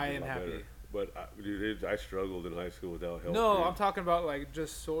 God, I am happy. Better. But dude, I struggled in high school without help. No, dude. I'm talking about like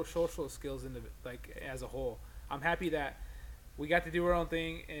just social skills in the like as a whole. I'm happy that we got to do our own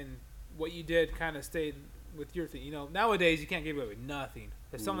thing, and what you did kind of stayed with your thing. You know, nowadays you can't get away with nothing.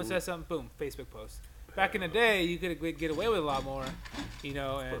 If someone says something, boom, Facebook post. Back in the day, you could get away with a lot more, you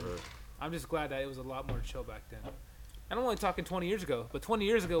know, and I'm just glad that it was a lot more chill back then. And I'm only talking 20 years ago, but 20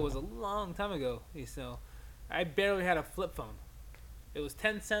 years ago was a long time ago. You know, I barely had a flip phone. It was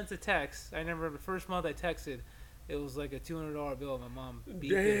 10 cents a text. I remember the first month I texted, it was like a $200 bill. My mom beat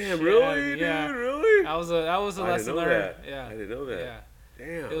the shit really, out of me. dude, yeah. really? That was a lesson learned. That. Yeah, I didn't know that. Yeah,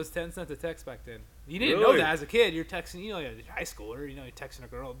 damn. it was 10 cents a text back then. You didn't know that as a kid. You're texting, you know, you're a high schooler. You know, you're texting a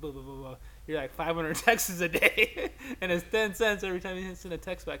girl. Blah blah blah blah. You're like 500 texts a day, and it's 10 cents every time you send a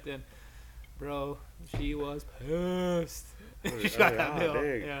text back then. Bro, she was pissed. She got that bill.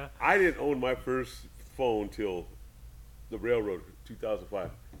 Dang. Yeah. I didn't own my first phone till the railroad,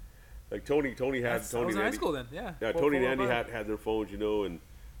 2005. Like Tony had Tony. I was in high school then. Yeah. Yeah, Tony and Andy had their phones, you know, and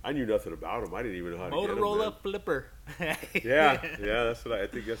I knew nothing about them. I didn't even know how to get them. Motorola flipper. yeah, that's what I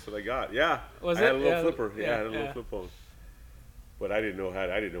think. That's what I got. Yeah, Was I had it? a little Yeah, flipper. yeah, Yeah, I had a little yeah. flip phone. But I didn't know how.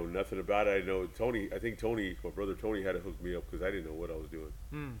 I didn't know nothing about it. I know Tony. I think Tony, my brother Tony, had to hook me up because I didn't know what I was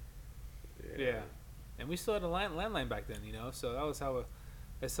doing. Yeah. And we still had a landline back then, you know. So that was how,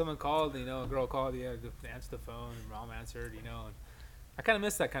 if someone called, you know, a girl called, you had to answer the phone, and mom answered, you know. And I kind of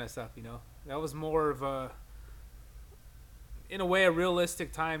miss that kind of stuff, you know. That was more of a, in a way, a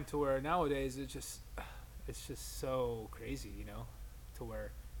realistic time to where nowadays it's just so crazy, you know, to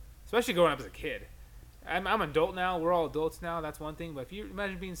where, especially growing up as a kid. I'm an adult now. We're all adults now. That's one thing. But if you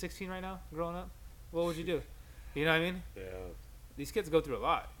imagine being 16 right now, growing up, what would you do? You know what I mean? Yeah. These kids go through a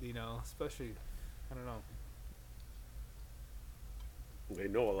lot, you know, especially, I don't know. They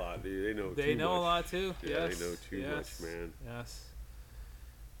know a lot. They know. They too know much. a lot too. Yeah, Yes. they know too yes. much, man. Yes.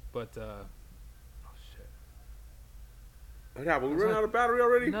 But oh shit. Yeah, but we run out of battery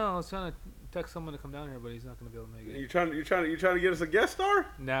already. No, I was trying to text someone to come down here, but he's not gonna be able to make it. You trying to get us a guest star?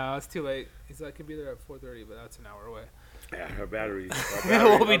 No, it's too late. He's like, I can be there at 4:30, but that's an hour away. Yeah, our battery.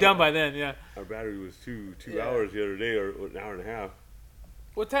 We'll be done by then. Yeah. Our battery was two hours the other day, or an hour and a half.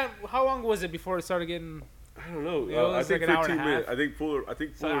 What time? How long was it before it started getting? I don't know. Yeah, it was I think like an hour 15 and a half. minutes. I think Fuller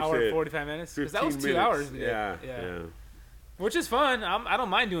So an hour said and 45 minutes. Because that was 2 minutes. hours. We did. Yeah. Which is fun. I don't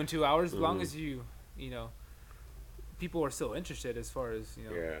mind doing 2 hours as long as you know, people are still interested as far as, you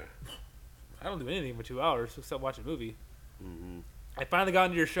know. Yeah. I don't do anything for 2 hours except watch a movie. Mm-hmm. I finally got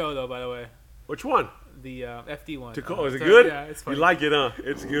into your show, though, by the way. Which one? The FD one. Is it good? Yeah, it's funny. You like it, huh?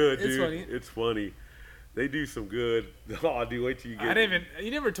 It's good, dude. It's funny. It's funny. They do some good. Oh, dude, wait till you get. I didn't even.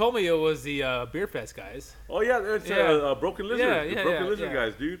 You never told me it was the Beer Fest guys. Oh yeah, that's Broken Lizard. Yeah, Broken Lizard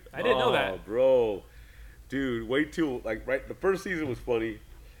guys, dude. I didn't know that, bro. Dude, wait till right. The first season was funny,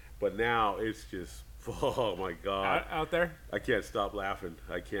 but now it's just. Oh my god. Out there. I can't stop laughing.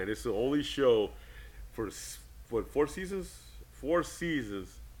 I can't. It's the only show for 4 seasons. 4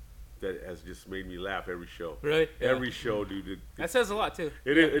 seasons that has just made me laugh every show. Really? Yeah. Every show, dude. That says a lot too.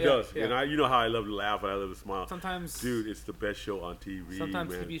 It does. Yeah. And you know how I love to laugh and I love to smile. Sometimes, dude, it's the best show on TV.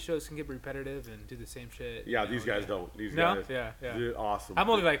 Sometimes man. TV shows can get repetitive and do the same shit. Yeah, these guys don't. These no? guys, yeah. they're awesome. I'm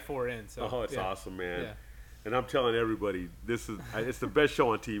only like 4 in, so. Oh, it's awesome, man. Yeah. And I'm telling everybody, it's the best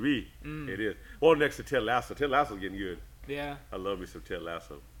show on TV. It is. Well, next to Ted Lasso. Ted Lasso's getting good. Yeah. I love me some Ted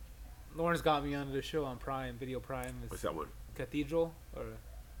Lasso. Lawrence got me onto the show on Prime, Video Prime. It's What's that one? Cathedral or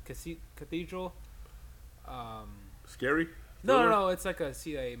Cathedral. Scary? No. It's like a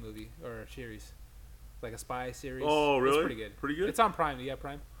CIA movie or a series, like a spy series. Oh, really? It's pretty good. Pretty good. It's on Prime. Yeah,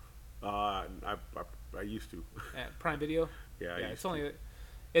 Prime. I used to. Prime Video. Yeah.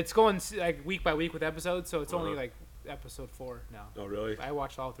 It's going like week by week with episodes, so it's only like episode 4 now. Oh, really? I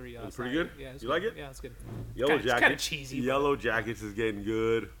watched all 3. It's pretty good. Yeah, you like it? Yeah, it's good. Yellow Jackets. It's kind of cheesy. Yellow Jackets is getting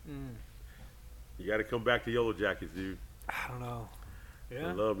good. You got to come back to Yellow Jackets, dude. I don't know. Yeah.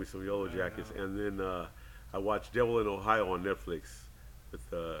 I love me some Yellow Jackets. And then I watched Devil in Ohio on Netflix with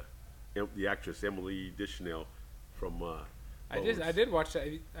the actress Emily Deschanel from. I did watch that.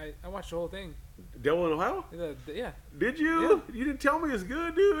 I watched the whole thing. Devil in Ohio? Yeah. Did you? Yeah. You didn't tell me it's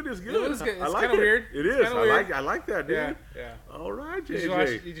good, dude. It's good. It was good. It's kind of weird. It is. I like that, dude. Yeah. All right,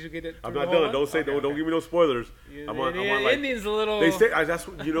 JJ. Did you get it? I'm not done. Don't say don't give me no spoilers. I'm on like Indian's a little. They say that's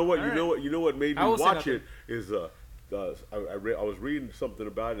what you know. What you know. What you know. What made me watch it is I was reading something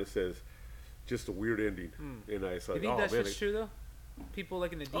about it. It says just a weird ending, and I said, you think that's just true though? People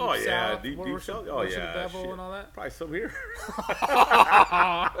like in the deep south, deep south. Oh yeah, the devil and all that. Probably some here.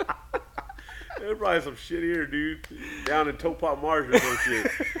 There's probably some shit here, dude. Down in Topop Marsh or some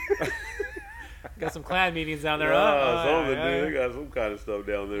shit. Got some clan meetings down there. Dude. They got some kind of stuff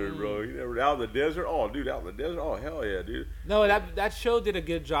down there, bro. You never out in the desert? Oh, dude, out in the desert? Oh, hell yeah, dude. No, that show did a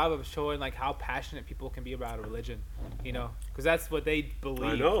good job of showing like how passionate people can be about a religion. You know, because that's what they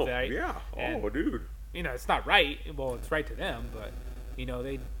believe. I know. Right? Yeah. And, dude. You know, it's not right. Well, it's right to them, but you know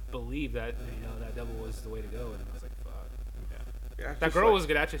they believe that that devil was the way to go, and I was like, fuck. Yeah. That girl was a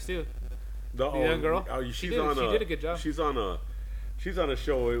good actress too. The young girl. She did a good job. She's on a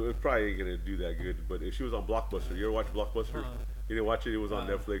show. It probably ain't gonna do that good, but she was on Blockbuster. You ever watch Blockbuster? You didn't watch it. It was on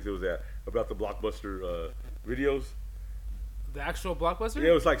Netflix. It was about the Blockbuster videos. The actual Blockbuster?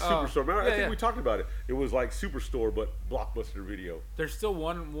 Yeah, it was like Superstore. Remember, I think we talked about it. It was like Superstore, but Blockbuster video. There's still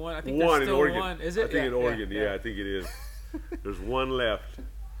one. I think one there's still in Oregon. one. Is it? I think in Oregon. Yeah, I think it is. There's one left.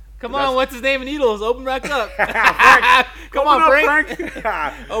 Come on, what's his name in Needles? Open back up. Come on, Frank.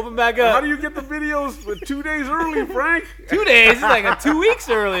 Open back up. How do you get the videos 2 days early, Frank? 2 days? It's like 2 weeks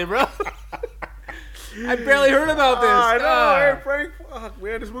early, bro. I barely heard about this. I know, hey, Frank. Fuck,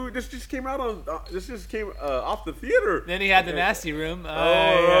 man, this just came out on. This just came off the theater. Then he had the nasty room.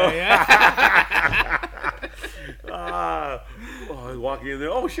 Walking in there.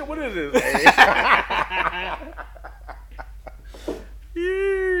 Oh shit! What is this?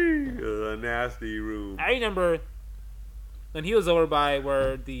 The nasty room. I remember when he was over by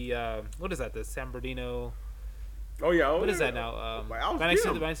where the what is that? The San Bernardino. Oh yeah. What is that now? By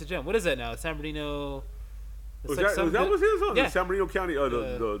next to gym. What is that now? San Bernardino. Was that was his? The San Bernardino County,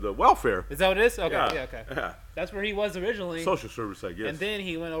 the welfare. Is that what it is? Okay, yeah, okay. Yeah. That's where he was originally. Social service, I guess. And then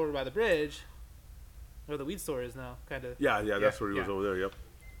he went over by the bridge, where the weed store is now, kind of. Yeah, that's where he was over there. Yep.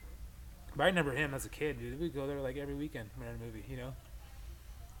 But I remember him as a kid, dude. We'd go there like every weekend when we had a movie, you know.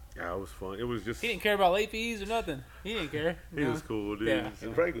 Yeah, it was fun. It was just. He didn't care about late fees or nothing. He didn't care. He was cool, dude. Yeah.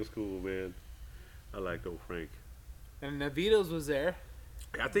 Frank was cool, man. I liked old Frank. And Vito's was there.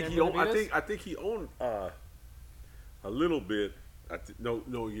 I think he owned. I think he owned a little bit. No.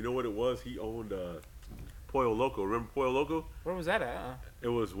 You know what it was? He owned Pollo Loco. Remember Pollo Loco? Where was that at? It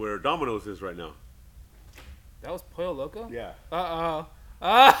was where Domino's is right now. That was Pollo Loco? Yeah. Oh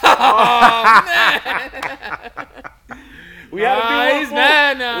man. We had to do one. He's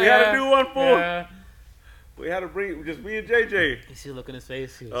mad now. We had to do one for. Yeah. We had to bring just me and JJ. You see the look in his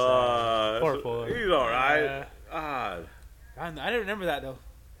face. He was, poor. He's all right. I didn't remember that though.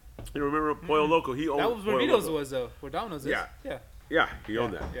 You remember Pollo Loco? He owned. That was where Vito's was though. Where Domino's is. Yeah. He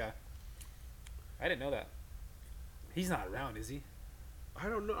owned that. Yeah. I didn't know that. He's not around, is he? I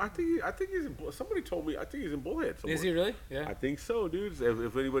don't know. I think he's in. Somebody told me. I think he's in Bullhead somewhere. Is he really? Yeah. I think so, dudes.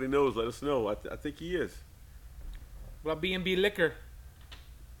 If anybody knows, let us know. I think he is. Well, B&B Liquor.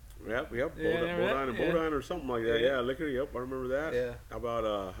 Yep. Bodine or something like that. Yeah, Liquor. Yep, I remember that. Yeah. How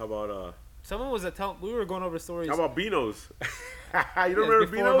about Someone was we were going over stories. How about Beano's? You don't remember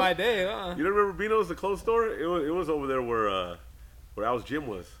before Beano's? My day. You don't remember Beano's, the clothes store? It was over there where Al's gym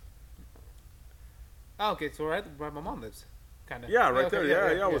was. Oh, okay. So right where my mom lives, kind of. Yeah, right there.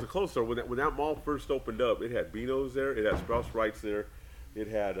 Yeah, it was yeah. a clothes store. When that mall first opened up, it had Beano's there. It had Sprouts Rights there. It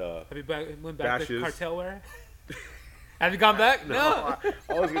had Have you went back to bashes. cartel wear? Have you gone back? No.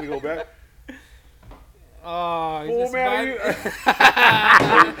 I was gonna go back. Oh, Full Man,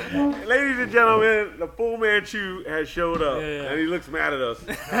 ladies and gentlemen, the Full Manchu has showed up, and he looks mad at us.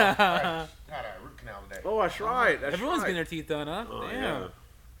 Had a root canal today. Oh, that's right. That's Everyone's right. getting their teeth done, huh? Oh, Damn. yeah.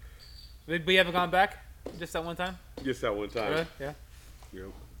 But you haven't gone back? Just that one time? Just that one time. Really? Yeah. Yep.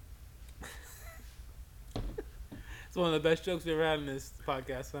 It's one of the best jokes we've ever had in this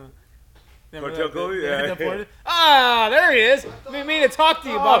podcast, huh? Cartel Cody? Yeah. Ah, there he is. I mean to talk to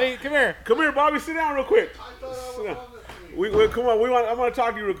you, Bobby. Come here. Come here, Bobby. Sit down real quick. Sit down. Come on. I'm gonna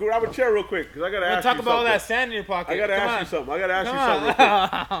talk to you real quick. Grab a chair real quick because I gotta ask you Talk about all something. that sand in your pocket. I gotta ask you something. I gotta ask you something real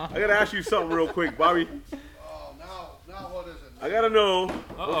quick. I gotta ask you something real quick, Bobby. Oh, now what is it? I gotta know.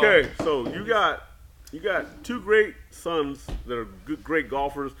 Uh-oh. Okay, so you got two great sons that are good, great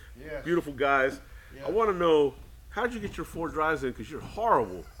golfers, Yes. beautiful guys. Yes. I want to know, how did you get your 4 drives in? Because you're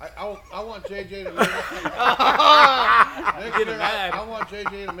horrible. I want JJ to make I want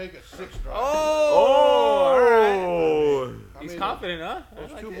JJ to make it 6 drive. Oh! He's confident, huh?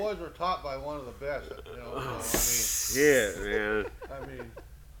 Those two boys were taught by one of the best. You know, Yeah, man. I mean,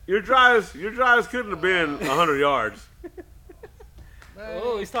 Your drives couldn't have been 100 yards. man,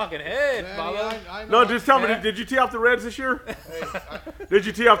 Oh, he's talking head, man, Bobby. I No, know. just tell me, did you tee off the Reds this year? Hey, Did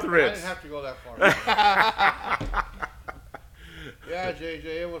you tee off the I Reds? didn't have to go that far. Yeah, JJ,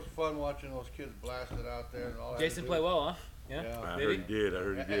 it was fun watching those kids blast it out there and all that. Jason played well, huh? Yeah. Yeah. I Did heard he did. I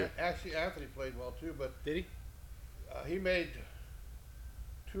heard he did. Actually, Anthony played well too, but Did he? he made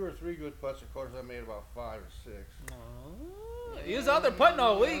 2 or 3 good putts. Of course, I made about 5 or 6. Oh, he was out there putting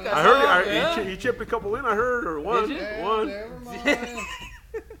all week. I heard he chipped a couple in. I heard, or one. Did you? Yeah, One. never mind.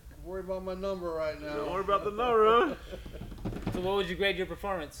 Worry about my number right now. Don't worry about the number, huh? So what would you grade your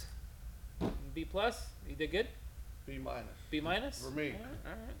performance? B plus? You did good? B minus. B minus? For me.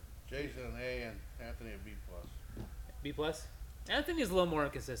 All right. Jason an A and Anthony a B plus. B plus? Anthony's a little more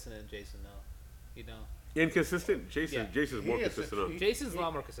inconsistent than Jason, though. You know. Inconsistent. Jason's more He is consistent. Huh? Jason's a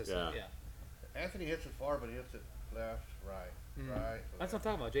lot more consistent. Yeah. Yeah. Anthony hits it far, but he hits it left, right, right. That's what I'm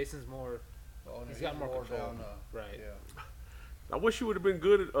talking about. Jason's more. Oh, and He's he got hits more control. down, Right. Yeah. I wish you would have been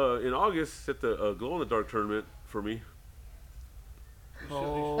good in August at the glow in the dark tournament for me.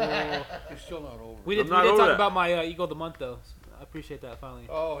 Oh. He's still not over. We did not over talk that. about my Eagle of the Month, though. So I appreciate that finally.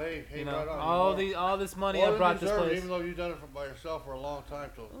 Oh, hey, You know, right on. all this money More I than brought this deserved, place. even though you've done it by yourself for a long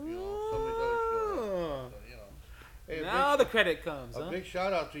time till you know some of these other shows. So, you know. Hey, Now the credit comes, a huh? big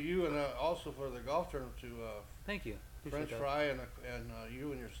shout out to you and also for the golf tournament to Thank you. French Appreciate that. Fry and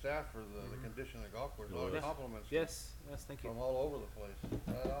you and your staff for the condition of the golf course. All the Yes. compliments Yes, thank you. from all over the place.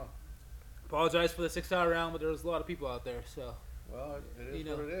 Right on. Apologize for the 6-hour round, but there was a lot of people out there, so Well, it is You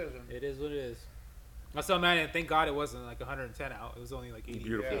know, what it is. And it is what it is. I saw man, and thank God it wasn't like 110 out. It was only like 80.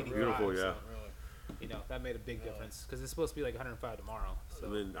 Beautiful, 85, beautiful, yeah. so, you know, that made a big difference because it's supposed to be like 105 tomorrow. So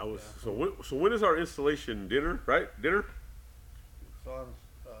And then so when is our installation dinner? Right, dinner. So on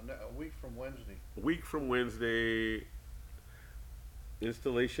a week from Wednesday. A week from Wednesday.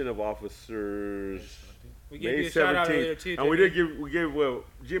 Installation of officers. we gave May you a shout out earlier 17th, too. and we Jimmy. gave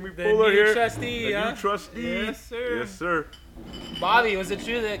Jimmy The Fuller new here, trustee, the huh? new trustee. Yes, sir. Yes, sir. Bobby, was it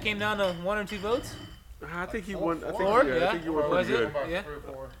true that it came down to 1 or 2 votes? I think he won. I think, Four? yeah, I think you won Was pretty it? good. About Yeah. 3 or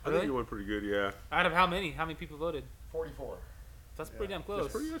 4. I think Really? you won pretty good. Yeah, Out of how many? How many people voted? 44. That's pretty damn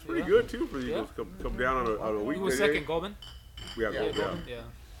close. that's pretty Yeah. good too for the Yeah. Eagles to come down on a Who weekday. was second, Goldman? Yeah, Yeah, yeah. Goldman. Yeah.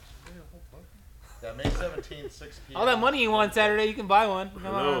 Yeah, May 17th, 6 p.m. All that money you won Saturday, you can buy one. Come I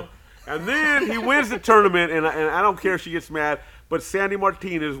on. know. And then he wins the tournament, and I don't care if she gets mad, but Sandy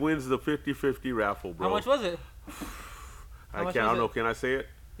Martinez wins the 50-50 raffle, bro. How much was it? I much can't. I don't was know. it? Can I say it?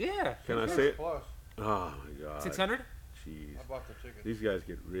 Yeah. Can I say it? Plus, Oh my God. 600? Jeez. I bought the ticket. These guys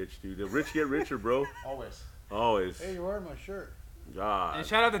get rich, dude. The rich get richer, bro. Always. Always. Hey, you're wearing my shirt. God. And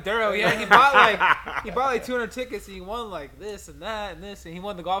shout out to Duro. Yeah, he bought like 200 tickets and he won like this and that and this and he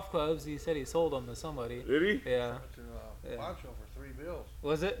won the golf clubs. He said he sold them to somebody. Did he? Yeah. To Yeah. Poncho for 3 bills.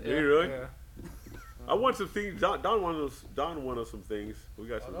 Was it? Did he really? Yeah. I won some things. Don won us. Don won us some things. We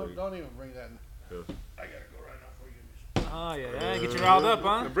got some Oh, things. don't even bring that. Yeah. I gotta go right now before you give me. Oh yeah, get you riled up,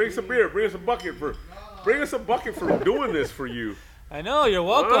 huh? And bring some beer. Bring us a bucket for. Bring us a bucket for doing this for you. I know. You're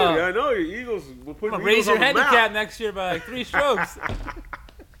welcome. Oh, yeah, I know. Your Eagles. We'll put I'm gonna the raise Eagles your on the map. handicap next year by like 3 strokes.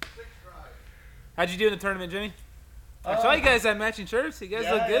 How'd you do in the tournament, Jimmy? I saw you guys had matching shirts. You guys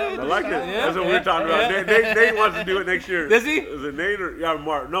look good. I like it. Yeah, That's what we're talking about. yeah. Nate wants to do it next year. Does he? Is it Nate or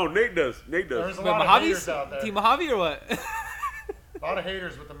Mark? No, Nate does. Nate There's does. a But lot of Mojave's? haters out there. Team Mojave or what? A lot of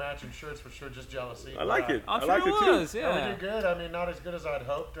haters with the matching shirts for sure, just jealousy. I like it. I'm I sure like it it too. was. Yeah, Yeah. we did good. I mean, not as good as I'd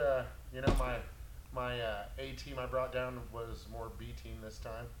hoped. You know, my My A team I brought down was more B team this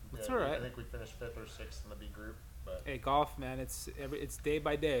time. That's Yeah, all right. I think we finished 5th or 6th in the B group. But Hey, golf, man, it's day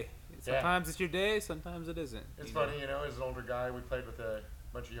by day. Sometimes it's your day, sometimes it isn't. it's funny, you know, as an older guy, we played with a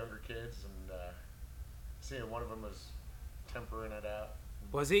bunch of younger kids, and seeing one of them was tempering it out.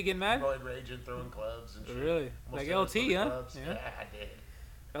 Was he getting mad? Roid raging, throwing clubs and shit. Really? Almost Like hit us LT, with the huh? clubs. Yeah. Yeah,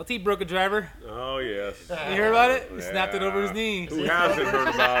 I did. LT broke a driver. Oh yes. You hear about it? He snapped it Yeah. over his knee. Who hasn't heard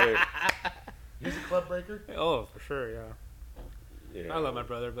about it? He's a club breaker. Oh, for sure, yeah. Yeah. I love my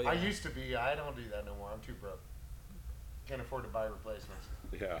brother, but yeah. I used to be. I don't do that no more. I'm too broke. Can't afford to buy replacements.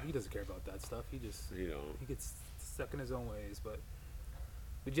 Yeah. He doesn't care about that stuff. He just You know. he gets stuck in his own ways. But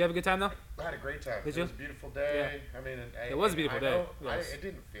did you have a good time though? I had a great time. Did It you? was a beautiful day. I mean, It was a beautiful day, know, yes. it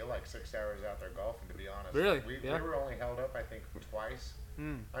didn't feel like 6 hours out there golfing, to be honest. Really? We Yeah. were only held up, I think, twice.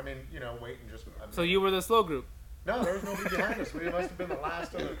 I mean, you know, waiting just. So you were the slow group. No, there was nobody behind us. We must have been the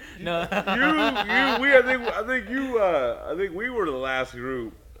last of the. No. I think we were the last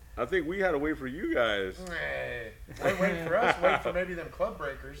group. I think we had to wait for you guys. Hey, wait for us. Wait for maybe them club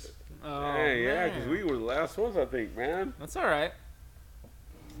breakers. Oh, Hey, yeah, man. because we were the last ones, I think, man. That's all right.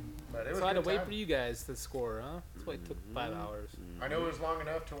 But it was So I had to good wait time. for you guys to score, huh? That's why it took 5 hours. I know it was long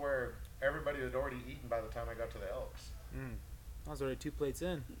enough to where everybody had already eaten by the time I got to the Elks. I was already 2 plates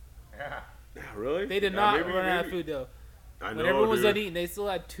in. Yeah. Yeah, really? They did Yeah, not maybe- run out of maybe- food though. I know, When everyone was dude. done eating, they still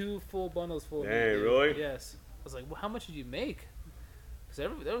had 2 full bundles full of meat. Dang, dude. really? Yes. I was like, well, how much did you make?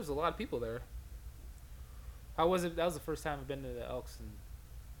 Because there was a lot of people there. How was it? That was the first time I've been to the Elks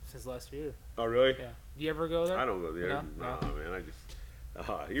since last year. Oh, really? Yeah. Do you ever go there? I don't go there. No? Nah, No. man. I just.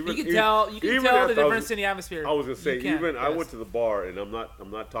 You can tell. You can even tell if the I was- difference in the atmosphere. I was gonna say, You can, even I yes. went to the bar, and I'm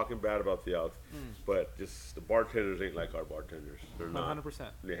not talking bad about the Elks, but just the bartenders ain't like our bartenders. They're not. 100%.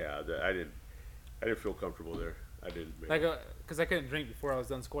 Yeah, I didn't feel comfortable there. I didn't. Man. Like, because I couldn't drink before I was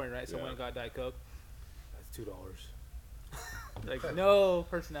done scoring, right? So I Yeah. went and got Diet Coke. That's $2. Like no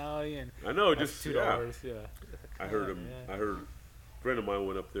personality and I know, that's just $2. Yeah. I heard him. Yeah. I heard a friend of mine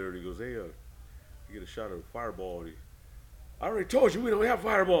went up there and he goes, "Hey, you get a shot of Fireball." And I already told you we don't have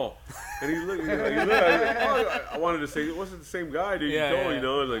Fireball. And he's looking. I wanted to say, it wasn't the same guy, dude. Yeah, you told yeah, you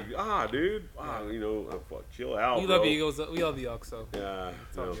know, dude. You know, fuck, chill out, You bro. love the Eagles. We love the Elks, so. Yeah,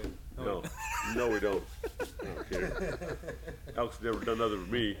 all no, good. no, we don't. I don't care. Elk's never done nothing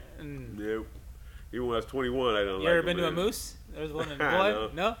for me. Nope. Even when I was 21, I don't like You ever him, been to a man. Moose? There's one in No.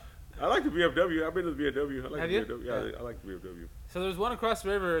 Boyd. No? I like the VFW. I've been to the VFW. I like Have the you? VFW. Yeah, I like the VFW. So there's one across the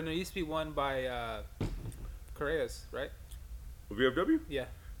river, and there used to be one by Correa's, right? VFW? Yeah.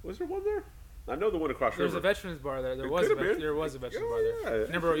 Was there one there? I know the one across the There's river. a veterans bar there. There It was a could've been. there was a veterans Yeah, bar there. yeah,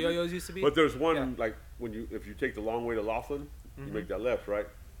 Remember where Yo-Yo's used to be? But there's one Yeah. like if you take the long way to Laughlin, you make that left, right?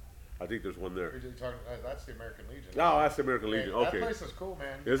 I think there's one there. We did talk, that's the American Legion. No, that's the American Hey, Legion. That Okay. place is cool,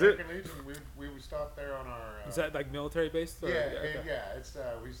 man. Is it? American Legion, we stopped there on our. Is that like military based? Or? yeah, okay. yeah. It's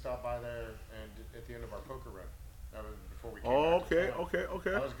we stopped by there and at the end of our poker run. That was before we came Oh, back to okay, town.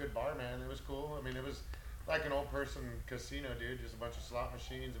 okay. That was a good bar, man. It was cool. I mean, it was like an old person casino, dude. Just a bunch of slot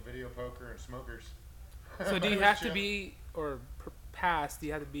machines, a video poker, and smokers. So do It you was have to chill. be past? Do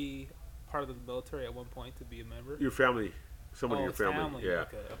you have to be part of the military at one point to be a member? Your family. Somebody Oh, in your it's family. family. Yeah.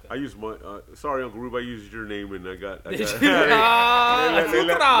 Okay, okay. I used my sorry, Uncle Rube, I used your name and I got Did you? they let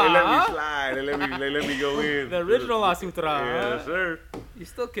Ah, me slide. They let me go in. The original La Sutra. Yes, sir. You're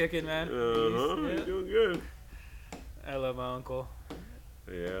still kicking, man. Uh-huh. Yeah. You're doing good. I love my uncle.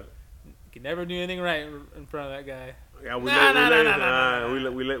 Yeah. You can never do anything right in front of that guy. Yeah,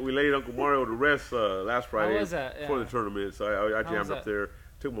 we laid Uncle Mario to rest last Friday was that? before Yeah. the tournament. So I How was jammed up that? there,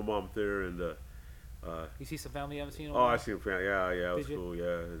 took my mom there, and You see some family you haven't seen in a oh, while? I seen him. Yeah, it was Did you? cool.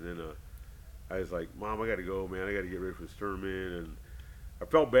 Yeah, and then I was like, Mom, I got to go, man. I got to get ready for this tournament, and I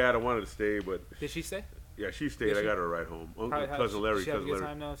felt bad. I wanted to stay, but Did she stay? yeah, she stayed. Did I she? got her a ride home. Uncle, Probably had- cousin Larry, She had a cousin good Larry.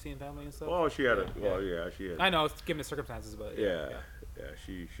 time now seeing family and stuff? Oh, she had Yeah, yeah, she had. I know, it's given the circumstances, but Yeah.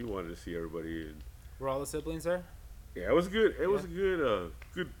 She wanted to see everybody, and Were all the siblings there? yeah, it was good. It was a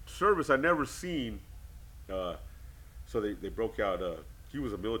good service. I never seen. So they broke out. He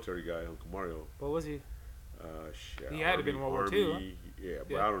was a military guy, Uncle Mario. What was he? Shit, He had to have been World War II, huh? Yeah, but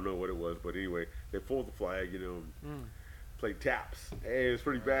Yeah. I don't know what it was. But anyway, they pulled the flag, and played taps. Hey, it was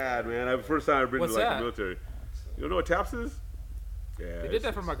pretty bad, man. That was the first time I've been What's to like that? the military. You don't know what taps is? Yeah, They did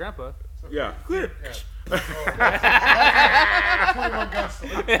that for my grandpa. Yeah. Clear. Yeah. Oh, that's 21 guns to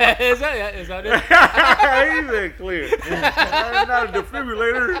leave. Is that it? He said clear. Not a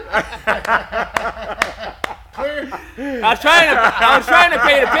defibrillator. Clear. I was trying to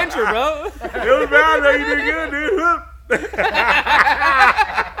paint a picture, bro. It was bad, though. You did good, dude.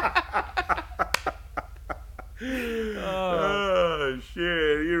 Oh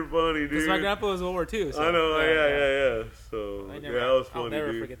shit! You You're funny, dude. Because my grandpa was World War II. So, I know. Yeah. So I yeah, never, that was funny, I'll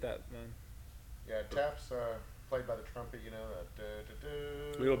never dude. forget that, man. Yeah, taps played by the trumpet, you know.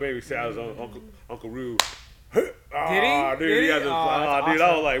 You know, baby sounds on Uncle Rube. Did he? Dude, he had this, dude,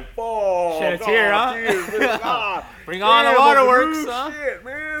 I was like, "Oh, Shed a tear, huh? Tears, man. God, Bring on the damn, Uncle waterworks, Rube, huh? Shit,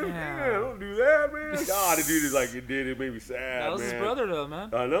 man. Damn. Damn, don't do that, man. God, the dude is like, it did. It made me sad, That was man. his brother, though, man.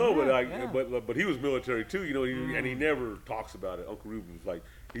 I know, but like, yeah. but he was military too, you know, and he never talks about it. Uncle Rube was like,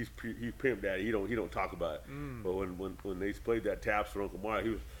 he's pimp daddy. He don't talk about it. But when they played that taps for Uncle Mario, he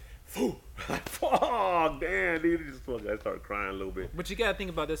was, phew, fuck, damn, dude, I started crying a little bit. But you gotta think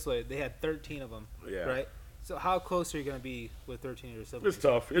about it this way: they had 13 of them, Yeah. right? So how close are you gonna be with 13 of your siblings? It's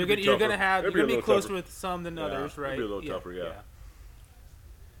tough. You're gonna be closer with some than Yeah, others, right? It'd be a little tougher, yeah.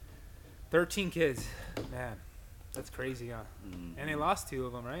 13 kids, man, that's crazy, huh? And they lost 2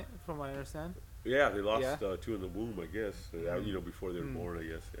 of them, right? From what I understand. Yeah, they lost Yeah. 2 in the womb, I guess. You know, before they were born, I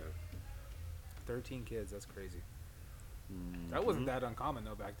guess. Yeah. 13 kids, that's crazy. That wasn't that uncommon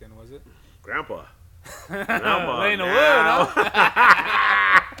though back then, was it? Grandpa. Laying the wood, huh?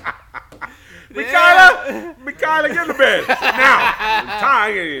 Michaela, get in the bed now.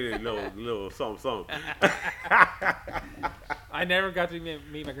 Time, little something. I never got to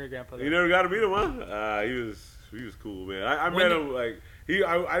meet my great grandpa. You never got to meet him, huh? He was cool, man. I met him like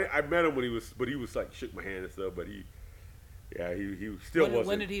I met him when he was like shook my hand and stuff, but he still wasn't.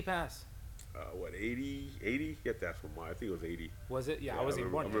 When did he pass? What, 80? Get that from mine. I think it was 80. Was it? Yeah, I wasn't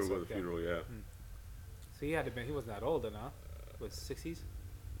even born I yet. remember the funeral, yeah. So he had to be. He wasn't that old, then, huh? Was 60s?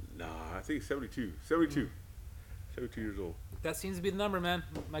 Nah, I think 72. 72 years old. That seems to be the number, man.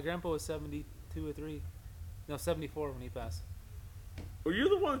 My grandpa was 72 or 3. No, 74 when he passed. Well, you're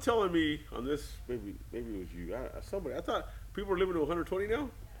the one telling me on this. Maybe it was you. Somebody. I thought people were living to 120 now.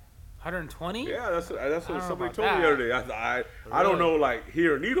 120? Yeah, that's what somebody about told me the other day. I don't know, like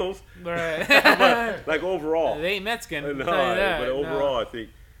here in Needles, Right. but like overall. They ain't Mexican. No, I'll tell you that. but overall, I think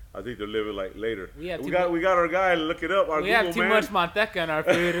they're living like later. We have we got our guy to look it up. Our We Google have too man. much manteca in our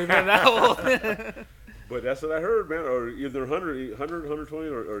food. We're that old. But that's what I heard, man. Or either 100, 120,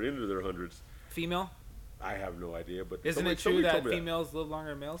 or into their hundreds. Female? I have no idea. But Isn't it true that females live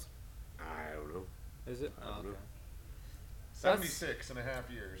longer than males? I don't know. Is it? I don't know. 76 and a half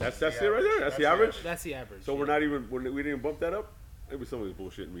years. That's it right there. That's the average. That's the average. So we're not even we didn't bump that up. Maybe somebody's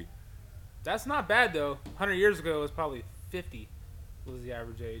bullshitting me. That's not bad though. 100 years ago, it was probably 50 was the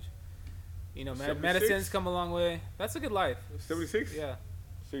average age. You know, 76? medicine's come a long way. That's a good life. 76. Yeah.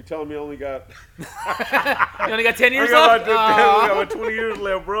 So you're telling me I only got You only got 10 years I got left? about 20 years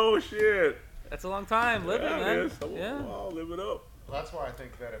left, bro. Shit. That's a long time. Live it, man. Yeah. I'll live it up. Well, that's why I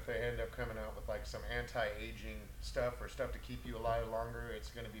think that if they end up coming out with like some anti-aging stuff or stuff to keep you alive longer, it's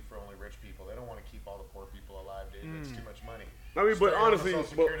going to be for only rich people. They don't want to keep all the poor people alive, dude. It's too much money. I mean, but Straight on honestly, Social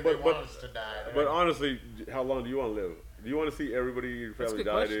Security, they want us to die. but honestly, how long do you want to live? Do you want to see everybody in your That's a family good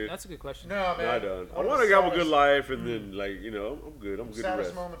die, question. dude? That's a good question. No, man. I don't. I One of want to the have a good saddest- life, and then I'm good. I'm good to Saddest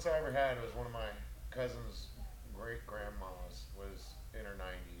rest. moments I ever had was one of my cousin's great grandmas was in her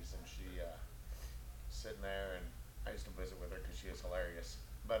 90s, and she sitting there, and I used to visit with her because she is hilarious.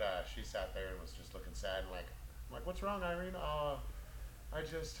 But she sat there and was just looking sad, and I'm like, what's wrong, Irene? All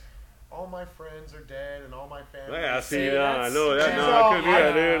my friends are dead, and all my family. Yeah, I see. that's- I know that. she's No, all- I couldn't do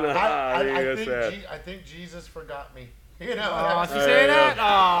that, dude. I That's sad. I think Jesus forgot me. You know. Oh, she Yeah, say yeah. that?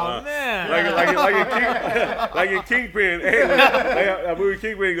 Oh, man. Like a Kingpin. Hey, like a movie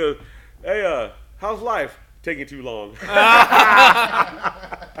Kingpin goes, hey, how's life? Taking too long.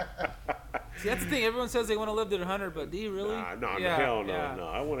 See, that's the thing. Everyone says they want to live to 100, but do you really? Hell no, no.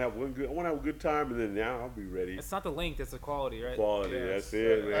 I want to have I want to have a good time, and then now I'll be ready. It's not the length, it's the quality, right? Quality. Yes. That's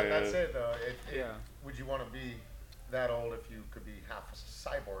it, man. That's it, though. Yeah. Would you want to be that old if you could be half a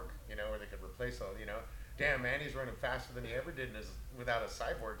cyborg, you know, or they could replace all, you know? Damn, man, he's running faster than he ever did without his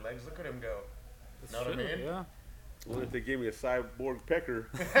cyborg legs. Look at him go. It's Know what I true, mean? Yeah. What if they gave me a cyborg pecker?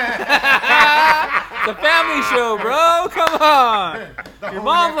 It's a family show, bro. Come on. Your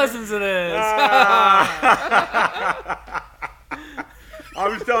mom listens to this.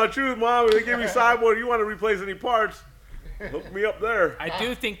 I'm just telling the truth, Mom. If they give me cyborg, you want to replace any parts, hook me up there. I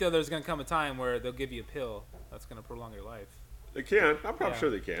do think, though, there's going to come a time where they'll give you a pill that's going to prolong your life. They can. I'm Yeah. sure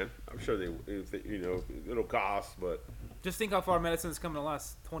they can. I'm sure if they, you know, it'll cost, but Just think how far medicine's come in the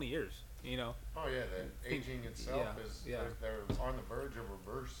last 20 years, you know? Oh, yeah, the aging itself is, yeah. they're on the verge of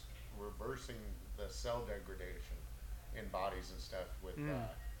reversing the cell degradation in bodies and stuff with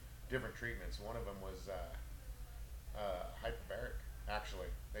different treatments. One of them was hyperbaric, actually.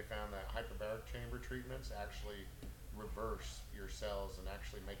 They found that hyperbaric chamber treatments actually reverse your cells and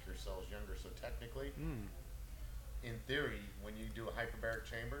actually make your cells younger. So technically, in theory, when you do a hyperbaric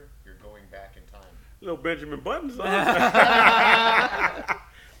chamber, you're going back in time. Little Benjamin Buttons. Huh?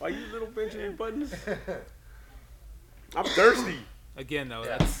 Why you little Benjamin Buttons? I'm thirsty. Again, though,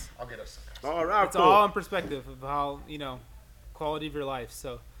 Yeah, that's I'll get us some. All right, it's cool. all in perspective of how quality of your life.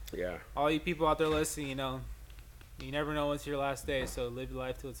 So Yeah. all you people out there listening, you never know when's your last day. So live your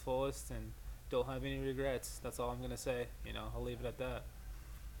life to its fullest and don't have any regrets. That's all I'm gonna say. I'll leave it at that.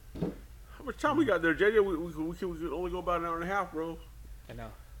 How much time we got there, JJ? We can only go about an hour and a half, bro. I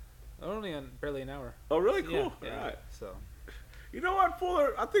know. Only barely an hour. Oh, really? Cool. Yeah. All right. So You know what,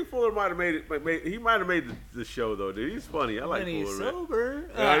 Fuller? I think Fuller might have made it. He might have made the show though, dude. He's funny. I like when he's Fuller. Man. sober.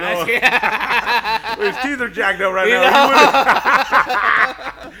 Yeah, I know. His teeth are jacked up right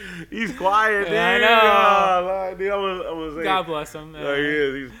now. He's quiet, dude. Yeah, I know. Dude, I'm gonna say. God bless him. Yeah, he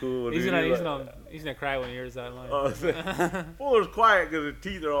is. He's cool. He's dude. gonna cry when he hears that line. Fuller's quiet because his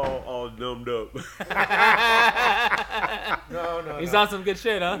teeth are all numbed up. No. He's on some good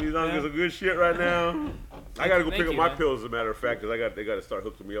shit, huh? He's on some good shit right now. I gotta go Thank pick up you, my man. pills, as a matter of fact, because they gotta start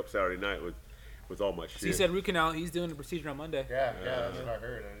hooking me up Saturday night with all my shit. So he said root canal. He's doing the procedure on Monday. Yeah, that's what I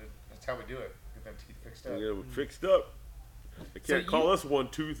heard. That's how we do it. Get them teeth fixed up. Yeah, we're fixed up. They can't call us one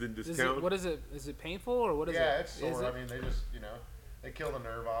tooth and discount. What is it? Is it painful or what is it? Yeah, it's Is sore. it? I mean, they just, they kill the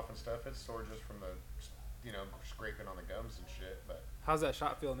nerve off and stuff. It's sore just from the, scraping on the gums and shit. But How's that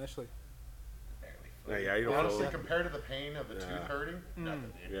shot feel initially? barely. Yeah, you don't Honestly, feel- compared to the pain of the tooth hurting,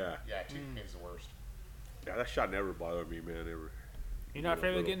 nothing, dude. Yeah. Yeah, tooth pain's the worst. Yeah, that shot never bothered me, man. Ever. You're not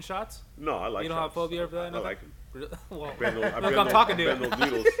afraid of getting shots? No, I like. You don't have shots. phobia for that? I nothing? like them. Well, Look, I'm talking to you. Bend those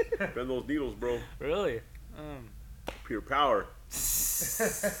needles. Bend those needles, bro. Really? Pure power. Shoot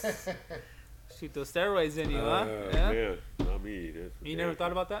those steroids in you, huh? Yeah. Man, not me. You never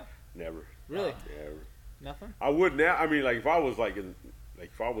thought about that? Never. Really? Never. Nothing? I would now. I mean, like if I was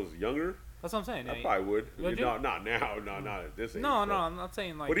if I was younger, That's what I'm saying. I Yeah, probably would. Would you? Not now. No, not at this age. No, but- I'm not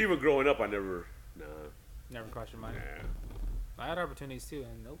saying like. But even growing up, I never. Nah. Never crossed your mind. Nah. I had opportunities too,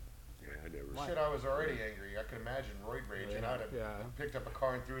 and nope. Yeah, I never. Why? Shit, I was already angry. I could imagine roid rage, and I'd have picked up a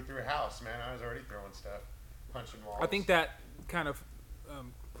car and threw it through a house, man. I was already throwing stuff, punching walls. I think that kind of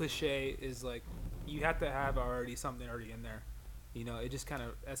cliche is like you have to have something already in there. It just kind of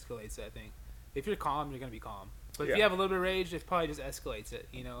escalates it, I think. If you're calm, you're going to be calm. But if you have a little bit of rage, it probably just escalates it,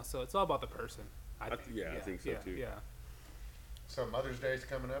 So it's all about the person. I think so too. Yeah. So Mother's Day's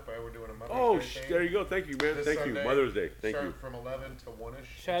coming up. We're doing a Mother's Oh, Day thing. there you go. Thank you, man. This Thank you. Sunday, Mother's Day. Thank you. From 11 to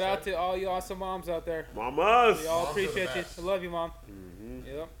 1-ish. Shout out to all you awesome moms out there. Mamas. We all Moms are the appreciate you. best. I love you, Mom.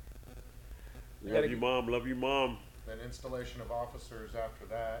 Yep. Love you, mom. Love you, mom. Then installation of officers after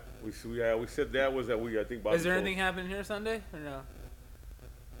that. We said that was that we I think. Is there anything happening here Sunday or no?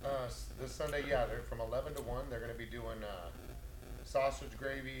 This Sunday, yeah, they're from 11 to 1. They're going to be doing sausage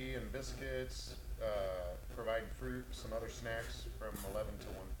gravy and biscuits, providing fruit, some other snacks from 11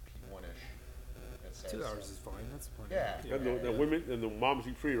 to 1-ish. It says. 2 hours is fine. That's plenty. Yeah. And the women and the moms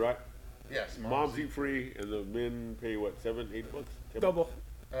eat free, right? Yes, Moms eat free, and the men pay what, $7, $8? $10? Double.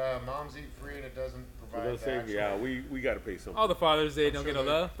 Moms eat free, and it doesn't So provide they're saying, the yeah, actual- we got to pay something. All the Fathers Day I'm don't sure get no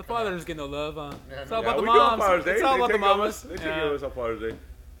they- love. The fathers get no love, huh? Yeah, It's all no. about the we do on moms. Father's Day. It's all They about the take care of mamas. us. They take care of us on Father's Day.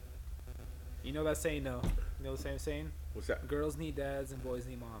 You know that saying, though? You know the same saying? What's that? Girls need dads and boys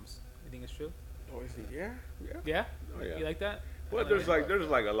need moms. You think it's true? Oh, is he? Yeah. Yeah? Oh, yeah. You like that? Well, there's like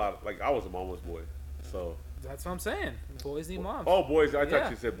a lot. Like I was a mama's boy, so. That's what I'm saying. Boys need moms. Oh, boys! I yeah. thought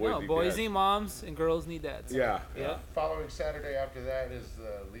you said boys. No, need boys dads. need moms and girls need dads. Yeah. Yeah. Following Saturday after that is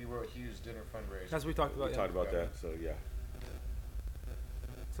the Leroy Hughes dinner fundraiser. That's what we talked about. We yeah. talked about that. So yeah.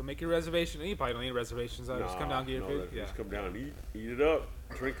 So make your reservation. You probably don't need reservations. Just come down and get your food. Yeah. Just come down and eat it up,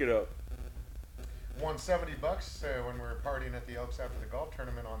 drink it up. Won $70 when we were partying at the Elks after the golf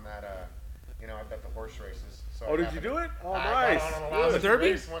tournament on that. I bet the horse races. So Oh, I did you happened- do it? Oh, I nice. got on a Good. lousy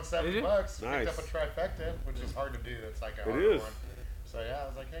Derby? race, won Did you? $70. Nice. Picked up a trifecta, which is hard to do. It's like a It hard is. one. So yeah, I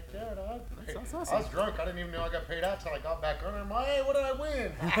was like, heck yeah, dog. That's I awesome. was drunk. I didn't even know I got paid out till I got back on. I'm like, hey, what did I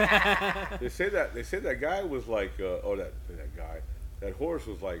win? They say that guy was like, that guy, that horse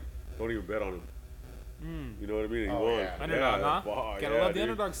was like, don't even bet on him. You know what I mean? And he Oh, won. yeah. Underdog, huh? Wow, Gotta yeah, love the dude.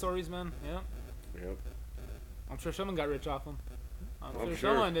 underdog stories, man. Yeah. Yep. I'm sure someone got rich off them. I'm I'm sure sure.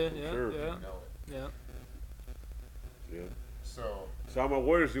 someone did. I'm Yeah. sure. Yeah. You know it. Yeah. Yeah. So So how my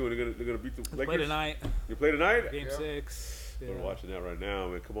Warriors doing? They're gonna beat the Lakers. Play tonight. You play tonight? Game Yeah. 6. Yeah. We're watching that right now,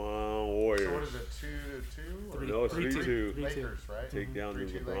 man. Come on, Warriors. what is it, 2-2? Or No, it's 3-2. 3-2. Lakers, right? Take down the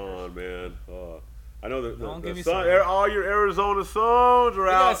 3-2 LeBron, Lakers. man. I know Don't the give me Sun, some. all your Arizona Suns are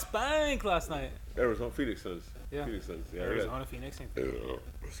They got out. spanked last night. Arizona Phoenix Suns. Yeah. Phoenix Suns. Yeah. they Arizona, Phoenix, same thing. got-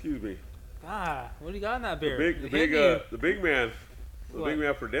 excuse me. God, what do you got in that beer? The It hit big you. the big man. The What? big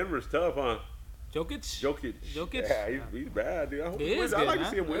man for Denver's tough, huh? Jokic. Jokic? Yeah, he's bad, dude. I hope He he wins. is I'd good, like to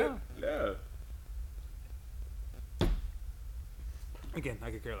man. see him win. Yeah. Again,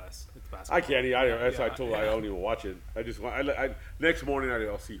 I could care less. It's basketball. I can't. That's why I told you I yeah. don't even watch it. I just want. Next morning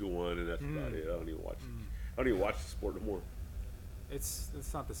I'll see who won, and that's about it. I don't even watch. I don't even watch the sport no more. It's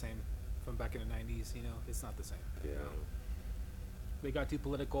not the same from back in the '90s. You know, it's not the same. Yeah. They got too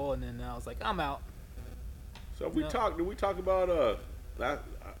political, and then I was like, I'm out. So we talked. Did we talk about that?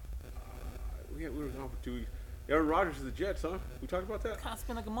 We were gone for 2 weeks. Aaron Rodgers to the Jets, huh? We talked about that. God, it's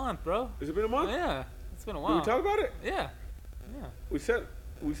been like a month, bro. Has it been a month? Yeah, it's been a Did while. we talk about it? Yeah. We said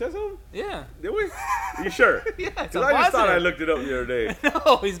something. Yeah. Did we? You sure? Yeah, it's Because a I just thought I positive. looked it up the other day.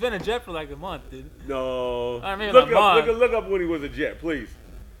 No, he's been a Jet for like a month, dude. No. I mean, look a up. month. Look up when he was a Jet, please.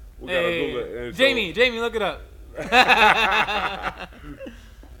 We gotta Google it. Hey, And so- Jamie, look it up. I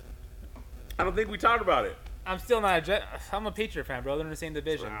don't think we talked about it. I'm still not a Jet. I'm a Patriot fan, bro. They're in the same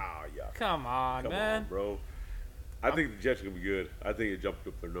division. Oh, yeah. Come on, man. On, bro. I think the Jets are gonna be good. I think it jumped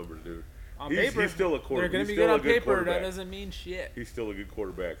up their numbers, dude. On He's paper, still a quarterback. they're going to He's be still good a on good paper. That quarterback. doesn't mean shit. He's still a good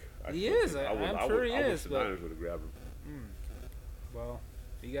quarterback. He still is. think- I'm sure he I wish is, the but- Niners would have grabbed him. Well,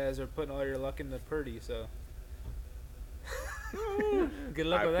 you guys are putting all your luck into Purdy, so good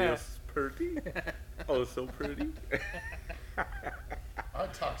luck with that. Pretty. Oh, so pretty.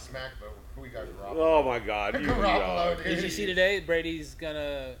 I'd talk smack, but we got Garoppolo. Oh my God. Garoppolo, dude. Did you see today? Brady's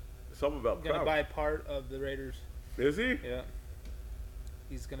gonna Something about Kraft. buy part of the Raiders. Is he? Yeah,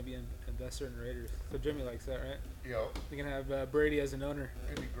 he's gonna be an investor in the Raiders. So Jimmy likes that, right? Yo, You're gonna have Brady as an owner.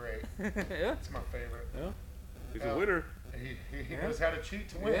 it'd be great. Yeah. It's my favorite. Yeah. He's Yeah. a winner. He knows how to cheat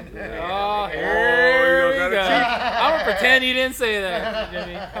to win. Oh, he here knows we how to go. cheat. I'm gonna pretend you didn't say that,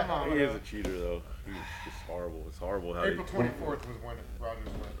 Jimmy. Come on. He bro. is a cheater, though. He's just horrible. It's horrible how April 24th was when Rodgers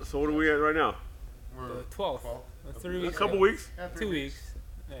went. So what are we at right now? We're The 12th. 3 A weeks. couple ago. weeks? Yeah, 3 2 weeks.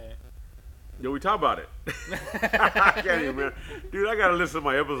 Yeah. Yo, we talk about it. I can't even, man. Dude, I gotta listen to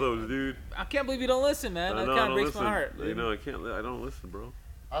my episodes, dude. I can't believe you don't listen, man. That I kind of breaks listen. my heart. You know, I can't. I don't listen, bro.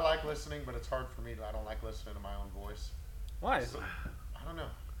 I like listening, but it's hard for me. I don't like listening to my own voice. Why? I don't know.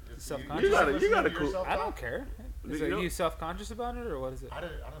 It's- Self-conscious? You gotta listen to cool- yourself I don't talk? care. You Is it know- you self-conscious about it, or what is it? I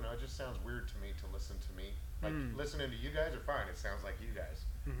don't know. It just sounds weird to me to listen to me. Like Mm. listening to you guys are fine. It sounds like you guys.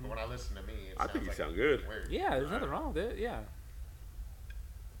 But when I listen to me, it I sounds think you like sound good. Weird. Yeah, there's nothing wrong with it. Yeah.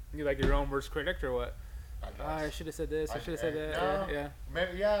 You like your own worst critic or what? I guess. I should have said this. I should have said that. No, Yeah.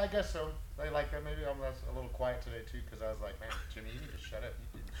 Maybe, yeah, I guess so. Like that. Maybe I'm a little quiet today too, because I was like, man, Jimmy, you need to shut up.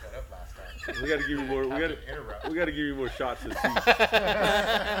 You didn't shut up last time. We gotta give you more. Have to interrupt. We gotta give you more shots at these.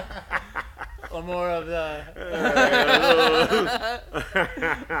 Or more of the.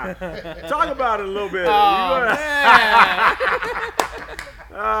 Talk about it a little bit. Oh,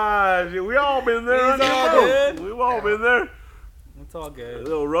 man. We all been there. He's all good. We've all been there. It's all A good.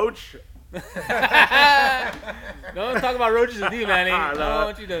 little roach. Don't talk about roaches with you, Manny. I don't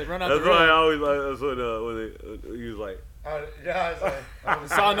want you to run out the That's why I road. always like. That's when he was like, Yeah, I was like, I was,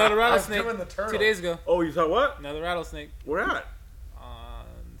 Saw another I was rattlesnake doing the turtle. 2 days ago. "Oh, you saw what? Another rattlesnake Where at? on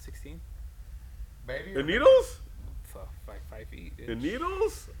 16. Baby. The or needles? Like 5 feet. dude. The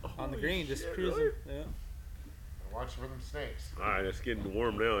needles? On the Holy green, just shit, cruising. really? Yeah. Watch for them snakes. All right, it's getting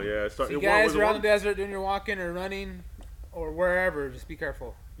warm now. Yeah, it's So starting. you guys are out in the desert doing your walking or running or wherever, just be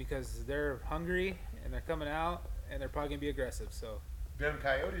careful because they're hungry and they're coming out and they're probably gonna be aggressive. So Them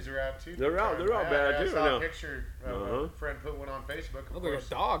coyotes are out too. They're out bad, I too, saw now. a picture. Uh-huh. A friend put one on Facebook. Of look like course.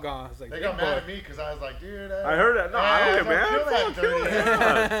 a dog on. It's like They big got mad boy. at me because I was like, dude. I heard that. No, I don't get mad. Kill that Fuck, kill dirty it.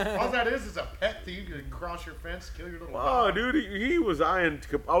 animal. All that is a pet thief. You can cross your fence, kill your little Oh, dog. dude, he was eyeing.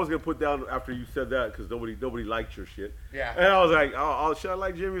 I was gonna put down after you said that because nobody liked your shit. Yeah. And I was like, oh, should I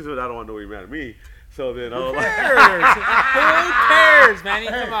like Jimmy's? But I don't want nobody mad at me. So then I was Who like, cares? Who cares, Manny?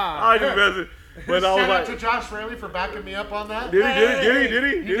 Come on. I just messing. But I was Shout out like, to Josh Raley for backing me up on that. Did he?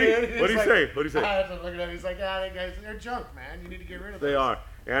 He What'd he He's say? like- What'd he say? I had to look at him. He's like, yeah, they guys, they're junk, man. You need to get rid of them. They are.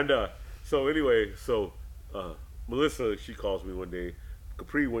 And so anyway, Melissa, she calls me one day.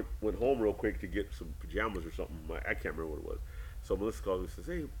 Capri went home real quick to get some pajamas or something. I can't remember what it was. So Melissa calls me and says,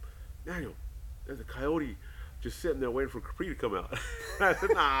 "Hey, Daniel, there's a coyote just sitting there waiting for Capri to come out." I said,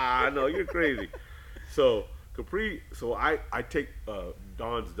 "Nah, no, you're crazy." So Capri, I take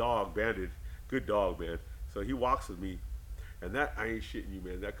Don's dog, Bandit, good dog, man. So he walks with me, and that I ain't shitting you,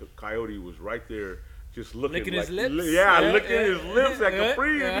 man. That coyote was right there, just looking Licking like, his lips? licking Yeah, his lips at yeah,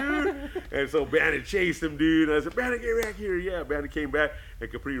 Capri, yeah. dude. And so Bandit chased him, dude. And I said, "Bandit, get back here!" Yeah, Bandit came back,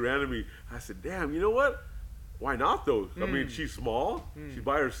 and Capri ran to me. I said, "Damn, you know what? Why not though? I mean, she's small. She's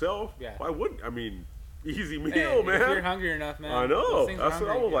by herself. Yeah. Why wouldn't? I mean, easy meal, Hey, man. If you're hungry enough, man. I know. those things are That's what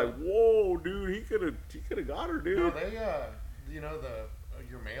I hungry, was yeah. like, whoa, dude, he could have got her, dude. No, they, you know,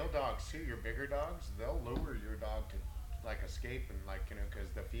 your male dogs too, your bigger dogs, they'll lure your dog to like escape and like because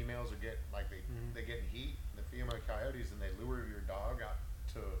the females are they get in heat, the female coyotes, and they lure your dog out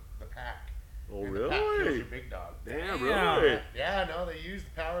to the pack. Oh, and really? The pack kills your big dog. Damn, really? Yeah, no, they use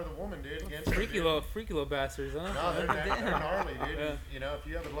the power of the woman, dude, against freaky little bastards, huh? No, they're gnarly, dude. Yeah. You know, if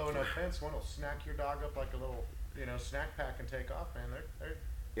you have a low enough fence, one will snack your dog up like a little, snack pack and take off, man. They're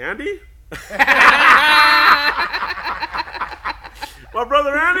Andy? My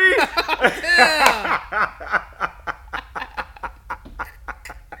brother Andy?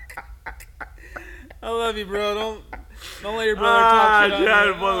 I love you, bro. Don't let your brother talk shit on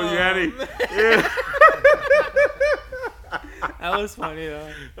you. Brother Andy. Yeah. That was funny, though.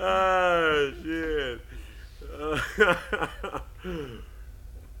 Oh, shit.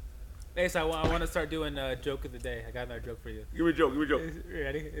 Hey, so I want to start doing a joke of the day. I got another joke for you. Give me a joke.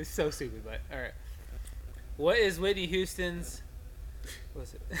 Ready? It's so stupid, but all right. What is Whitney Houston's?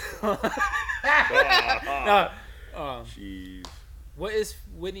 What's it? No. Jeez. What is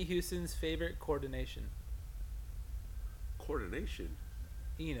Whitney Houston's favorite coordination? Coordination?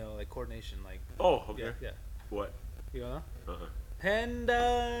 Like coordination, like. Oh, okay. Yeah. What? You know? Uh-huh.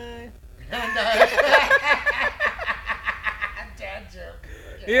 Hand-eye. dad joke.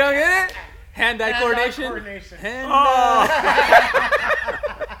 You don't get it? Hand-eye coordination. Hand-eye.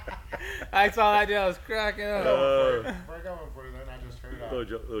 I saw that dude. I was cracking up. I got one for you. Then I just heard it.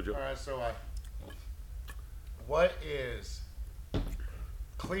 Little joke. All right. So, what is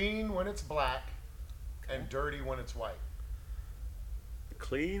clean when it's black and dirty when it's white?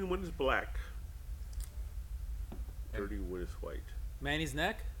 Clean when it's black. Dirty when it's white. Manny's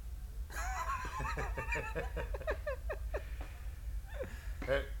neck.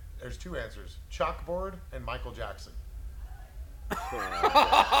 There's two answers: chalkboard and Michael Jackson. I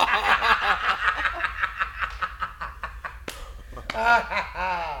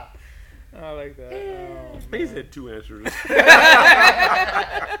like that. Oh, he said two answers.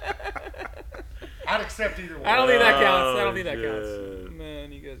 I'd accept either one. I don't think that counts. I don't think Oh, that shit. counts.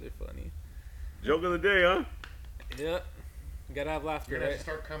 Man, you guys are funny. Joke of the day, huh? Yep. You gotta have laughter, You're gonna right? have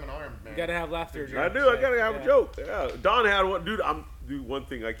to start coming armed, man. You gotta have laughter. I do. I gotta have a joke. Yeah. Don had one. Dude, one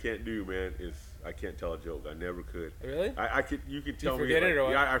thing I can't do, man, is I can't tell a joke. I never could. Really? I could. You could tell me. forget it or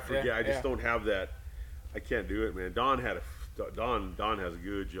what? Yeah, I forget. Yeah, I just don't have that. I can't do it, man. Don has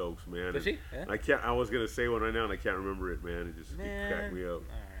good jokes, man. Does she? Yeah. I was gonna say one right now, and I can't remember it, man. It cracked me up. All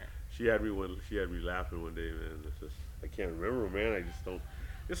right. She had me laughing one day, man. It's just I can't remember, man. I just don't.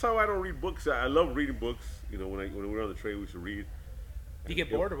 That's how I don't read books. I love reading books. When we're on the train, we should read. Do you get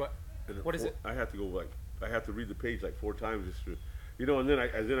bored or what? What is it? I have to go I have to read the page like 4 times just to, and then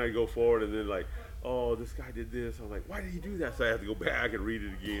I go forward and then like, oh, this guy did this. I'm like, why did he do that? So I have to go back and read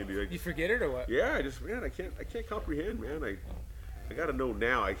it again. Dude. You forget it or what? Yeah, I can't comprehend, man. I gotta know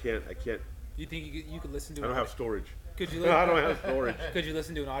now. I can't. You think you could listen to? I don't have storage. Could you? I don't have storage. Could you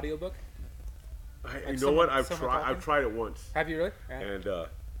listen to an audiobook? You know what? I've tried it once. Have you really? Yeah. And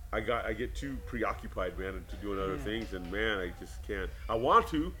I get too preoccupied, man, into doing other things, and man, I just can't. I want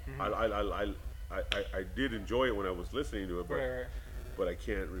to. I did enjoy it when I was listening to it, but I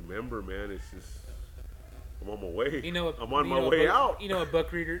can't remember, man. It's just I'm on my way. I'm on my way out. You know, a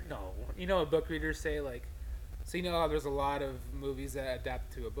book reader. No, you know, what book readers say like. So how there's a lot of movies that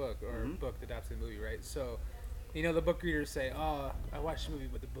adapt to a book or a book that adapts to a movie, right? So, the book readers say, "Oh, I watched the movie,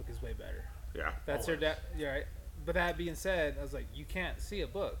 but the book is way better." Yeah, that's yeah, right. But that being said, I was like, you can't see a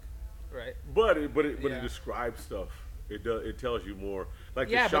book, right? But it describes stuff. It tells you more. Like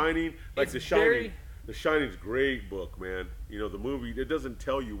The Shining. The Shining. The Shining's great book, man. The movie. It doesn't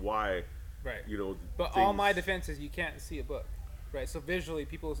tell you why. Right. But things. All my defense is you can't see a book, right? So visually,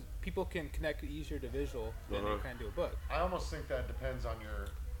 people can connect easier to visual than they can to a book. I almost think that depends on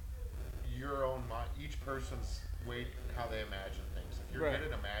your own mind. Each person's way how they imagine things. If you're good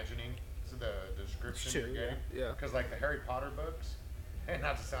at imagining. The description you're getting, because like the Harry Potter books, and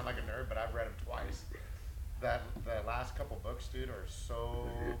not to sound like a nerd, but I've read them twice. The last couple books, dude, are so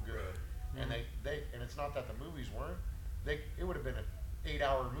good, and they and it's not that the movies weren't. It would have been an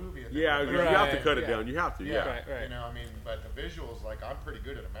 8-hour movie. You have to cut it down. You have to. Yeah. Right. But the visuals, like I'm pretty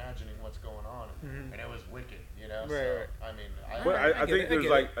good at imagining what's going on, and it was wicked. Right. I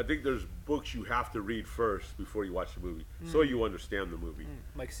think there's books you have to read first before you watch the movie, so you understand the movie.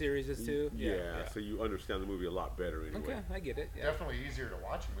 Like series too. Yeah, so you understand the movie a lot better anyway. Okay, I get it. Yeah. Definitely easier to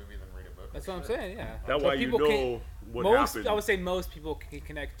watch a movie than read a book. That's what I'm saying. Yeah. That's why what happened. I would say most people can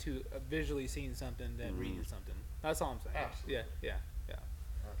connect to visually seeing something than reading something. That's all I'm saying. Absolutely. Yeah.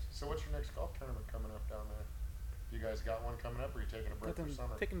 So what's your next golf tournament coming up down there? You guys got one coming up, or are you taking a break for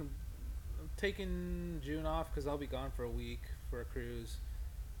summer? I'm taking June off because I'll be gone for a week for a cruise,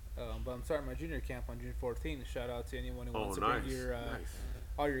 But I'm starting my junior camp on June 14th. Shout out to anyone who wants to nice. bring your Nice.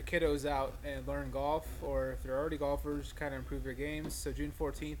 all your kiddos out and learn golf, or if they're already golfers, kind of improve their games. So June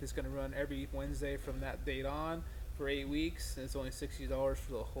 14th is going to run every Wednesday from that date on for 8 weeks. And it's only $60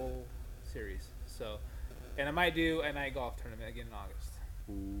 for the whole series. So, and I might do a night golf tournament again in August.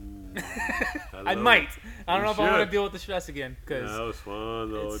 Ooh, I might. I don't You know if I want should. to deal with the stress again, because that was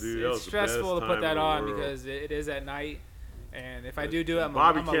fun though, dude. That it's was the stressful best to put time that in the on world. because it is at night. And if I do it,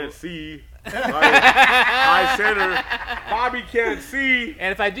 Bobby I'm can't see. High center. Bobby can't see.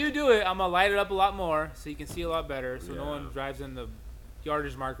 And if I do it, I'm gonna light it up a lot more so you can see a lot better, so no Yeah. one drives in the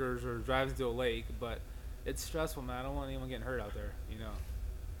yardage markers or drives into a lake. But it's stressful, man. I don't want anyone getting hurt out there. You know.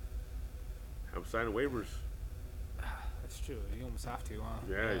 I'm signing waivers. That's true. You almost have to, huh?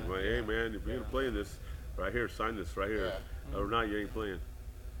 Yeah, he's like, hey man, if you're gonna play in this, right here, sign this right here. Or not, you ain't playing.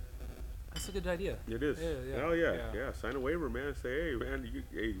 That's a good idea. It is. Yeah. Hell yeah. Sign a waiver, man. Say, hey man,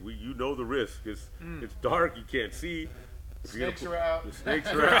 you know the risk. It's dark. You can't see. If you're Snakes are out. The snakes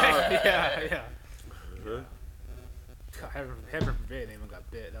are out. yeah. Uh-huh. Heaven forbid anyone got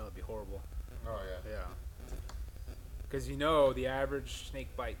bit. That would be horrible. Oh yeah. Yeah. Because the average snake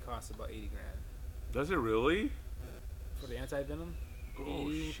bite costs about $80,000 Does it really? for the anti-venom.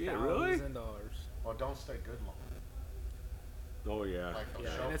 Oh shit, really? $80,000. Well, don't stay good long. Oh yeah. Like the Yeah,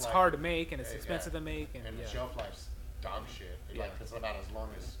 shelf and it's life- hard to make, and it's Yeah, expensive yeah. to make, and the yeah. shelf life's dog shit. Yeah. Like it's about as long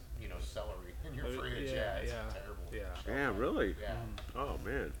as celery in your fridge. yeah, It's yeah, terrible. yeah. shelf Damn, life. really? Yeah. Oh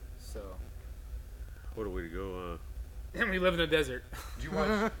man, So, what a way to go. and we live in the desert. Do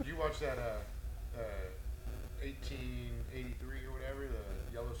you watch that 1883 or whatever,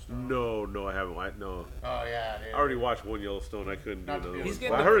 the Yellowstone? No, I haven't. No, Oh yeah. I already watched one Yellowstone. I couldn't do Not to another be a one. He's But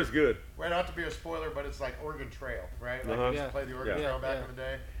getting I the- heard it's good. Well, not to be a spoiler, but it's like Oregon Trail, right? Like Uh-huh. we used Yeah. to play the Oregon Yeah. Trail back Yeah. in the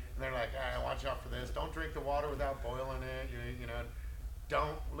day, and they're like, watch out for this. Don't drink the water without boiling it. You know,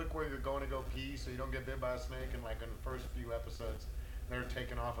 don't look where you're going to go pee so you don't get bit by a snake. And like in the first few episodes, they're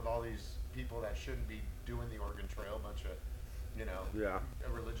taking off with all these people that shouldn't be doing the Oregon Trail, a bunch of, Yeah.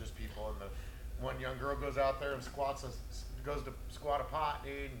 religious people, and the one young girl goes out there and goes to squat a pot,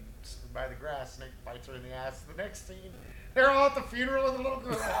 dude, and by the grass, snake bites her in the ass. The next scene, they're all at the funeral of the little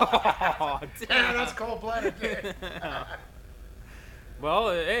girl. Oh, Man, that's cold-blooded, dude.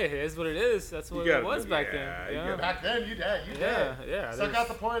 Well, hey, it is what it is. That's what it was back yeah, then. you Yeah. gotta- Back then, you did. Yeah. Suck there's- out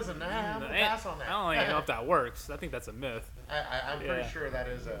the poison. Nah, I'm gonna pass on that. I don't even know if that works. I think that's a myth. I'm Yeah. pretty sure that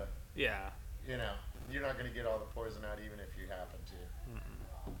is a, Yeah. you're not gonna get all the poison out even if you happen to.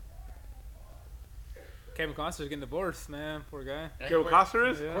 Kevin Costner's getting divorced, man. Poor guy. And Kevin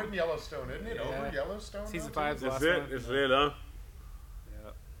Costner is? Yeah. Quitting Yellowstone, isn't it? Yeah. Over Yellowstone? Season now, too? 5's the That's last it. one. It's it, huh?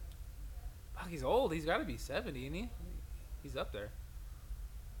 Yeah. Fuck, he's old. He's got to be 70, isn't he? He's up there.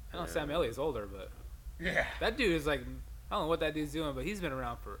 I know Yeah. Sam Elliott's older, but Yeah. that dude is like, I don't know what that dude's doing, but he's been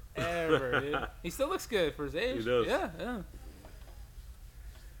around forever, dude. He still looks good for his age. He does. Yeah.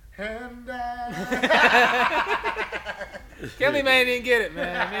 And Kelly man didn't get it,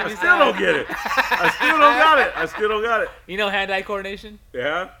 man. I still don't get it. I still don't got it. You know hand-eye coordination?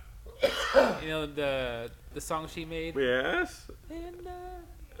 Yeah. You know the song she made? Yes.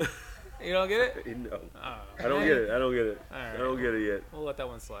 You don't get it? No. Oh, I don't get it. I don't get it. Alright. I don't get it yet. We'll let that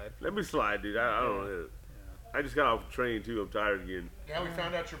one slide. Let me slide, dude. I don't know. I just got off the train too. I'm tired again. yeah, we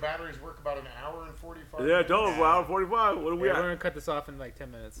found out your batteries work about an hour and 45 Yeah, minutes. don't. Wow, 45. What are we Yeah, we're at? gonna cut this off in like 10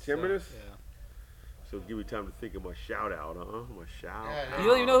 minutes. 10 minutes? Yeah. So give me time to think of my shout out, huh? My shout. Yeah, You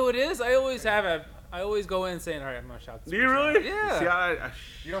don't even know who it is? I always go in saying, all right, I'm gonna shout this Do you person really? out. Yeah. See, I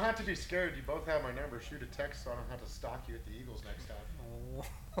You don't have to be scared. You both have my number. Shoot a text so I don't have to stalk you at the Eagles next time.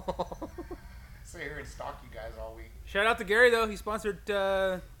 Sit here and stalk you guys all week. Shout out to Gary though. He sponsored 2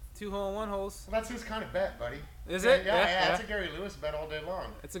 hole-in-1 holes. Well, that's his kind of bet, buddy. Is Yeah, it? Yeah, it's a Gary Lewis bet all day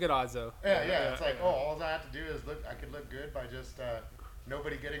long. It's a good odds though. Yeah. It's like, all I have to do is look. I could look good by just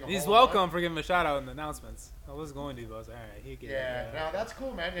nobody getting a He's hole in welcome one. for giving him a shout out in the announcements. I was going to, but I was like, all right, he get Yeah, it. no, that's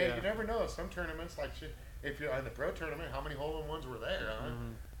cool, man. Yeah, Yeah. you never know. Some tournaments, like shit, if you're in the pro tournament, how many hole-in-ones were there? Huh?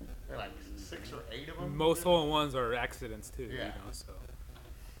 They're like 6 or 8 of them. Most hole-in-ones are accidents too. Yeah. You know, so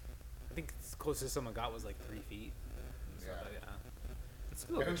I think the closest someone got was like 3 feet. So, Yeah. It's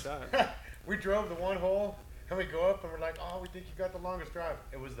still a good shot. We drove the one hole, and we go up, and we're like, "Oh, we think you got the longest drive."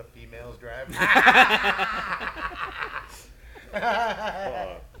 It was the females' drive.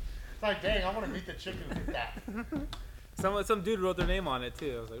 It's like, dang, I want to meet the chick who did that. Some dude wrote their name on it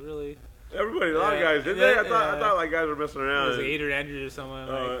too. I was like, really? everybody, a lot of Yeah. guys, didn't they? I Yeah. thought like guys were messing It around. was like Adrian Andrews or someone.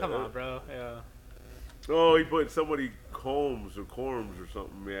 Like, come on, bro. Yeah. Oh, he put somebody Combs or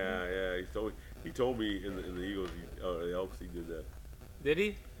something. Yeah. He told me in the Eagles, the Elks, he did that. Did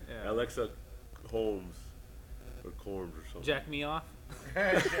he? Yeah. Alexa Holmes. or corns or something. Jack me off.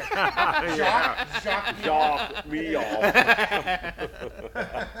 Jock me off.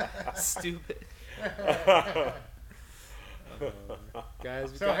 Stupid.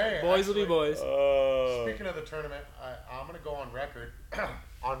 Guys, Hey, boys will be boys. Speaking of the tournament, I'm going to go on record.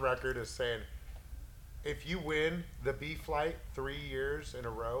 On record as saying, if you win the B flight 3 years in a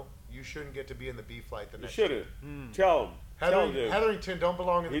row, you shouldn't get to be in the B flight the You next year. shouldn't. Tell him. Hetherington don't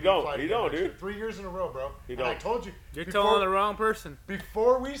belong in the B flight. He don't, dude. 3 years in a row, bro. He And I told you. You're telling the wrong person.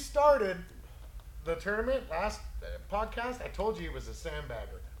 Before we started the tournament, last podcast, I told you he was a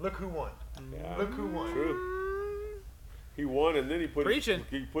sandbagger. Look who won. Yeah. Look who won. True. He won, and then he put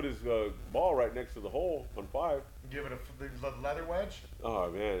his ball right next to the hole on 5. Give it the leather wedge.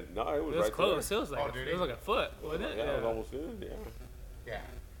 Oh man, no, it was, It was right close. there. It was like it was like a foot, wasn't it? Yeah, it was almost in. Yeah.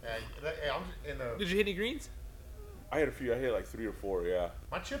 Yeah. I'm in the. Did you hit any greens? I had a few. I hit like 3 or 4. Yeah.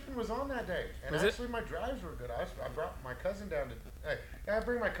 My chipping was on that day, and Was actually my drives were good. I brought my cousin down to. I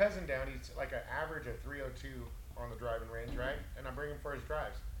bring my cousin down. He's like an average of 302 on the driving range, right? And I bring him for his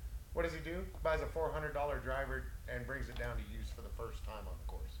drives. What does he do? Buys a $400 driver and brings it down to use for the first time on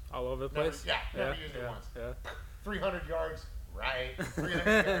the course. All over the place. Never used it once. Yeah. 300 yards right,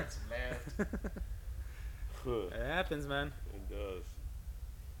 300 yards left. It happens, man. It does.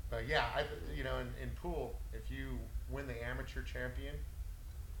 But yeah, in pool, if you win the amateur champion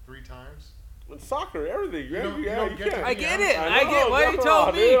 3 times. In soccer, everything. You don't get to I get it. I I get know, why you that's told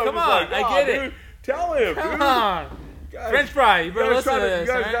all, me. dude. I'm Come just on. like, I get it. dude, tell him, Come dude. on. Guys, French fry. You better listen to this.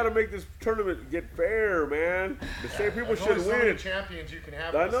 You guys man. got to make this tournament get fair, man. The same people should There's only so many win. champions you can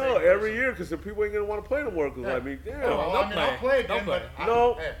have. I with the know, same every person. year, because the people ain't going to want to play no more. Because, I mean, damn. Well, Don't I'll play. play again, Don't but play.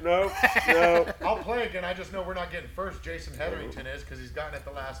 No. I'll play again. I just know we're not getting first. Jason Hetherington is because he's gotten it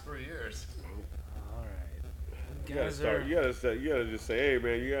the last 3 years. All right. You gotta just say, hey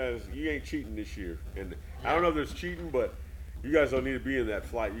man, you ain't cheating this year. And I don't know if there's cheating, but you guys don't need to be in that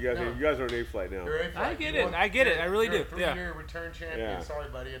flight. You guys are in A flight now. You're A flight. I get it. I get it. I really do. You're a 3-year return champion. Yeah. Sorry,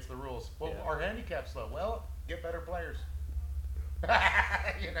 buddy. It's the rules. Well, Yeah. our handicap's low. Well, get better players.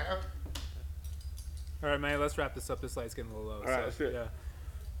 You know. All right, man. Let's wrap this up. This light's getting a little low. All right, let's do it. Yeah.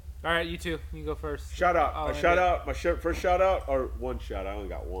 All right, you two. You can go first. Shout out. I'll My end shout it. out. My first shout out, or one shout. I only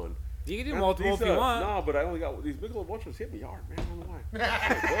got one. You can do multiple if you want. No, but I only got these Michelob Ultras hit me hard, man. I don't know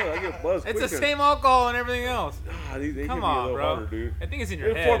why. I get buzzed It's the quicker. same alcohol and everything else. Nah, they hit Come me a on, little bro. harder, dude. I think it's in your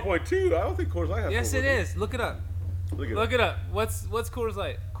It's head. 4.2. I don't think Coors Light has 4.2. Yes, it is. Look it up. Look it up. What's Coors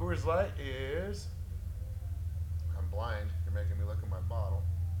Light? Coors Light is. I'm blind. You're making me look at my bottle.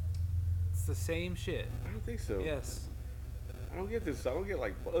 It's the same shit. I don't think so. Yes. I don't get this. I don't get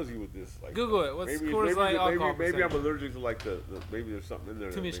like buzzy with this. Like, Google it. What's Coors Light alcohol Maybe I'm percentage? allergic to like the maybe there's something in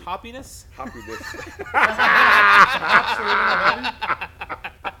there. Too much hoppiness? Hoppiness.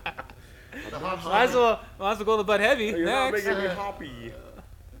 Might as well go to Bud Heavy You're not next. making me hoppy.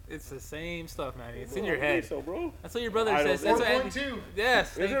 It's the same stuff, man. It's in Bro, your I don't think head. so, bro. That's what your brother I don't says. That's what Andy- 4.2.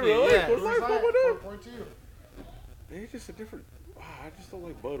 Yes, Is thank it you. really? Yeah. Coors Light? Coors Light 4.2. It's just a different. I just don't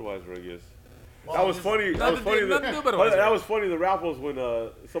like Budweiser, I guess. Well, That was just- funny. That Nothing was funny. to do with Budweiser. That was funny. The Raffles when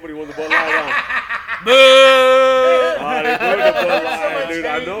somebody won the Bud Light. Boo! They booed the Bud Light, much dude.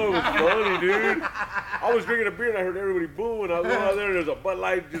 I hate. know it was funny, dude. I was drinking a beer and I heard everybody booing. I went out there and there's a Bud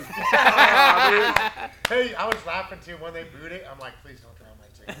Light just. Hey, I was laughing too when they booed it. I'm like, please don't drown my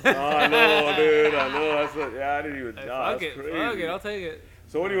ticket. I know, dude. I know. That's what. Yeah, I didn't even. Hey, Nah, fuck that's it. crazy. Fuck it. I'll take it.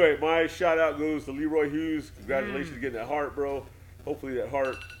 So anyway, my shout out goes to Leroy Hughes. Congratulations getting that heart, bro. Hopefully that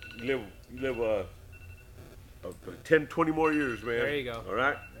heart live 10, 20 more years, man. There you go. All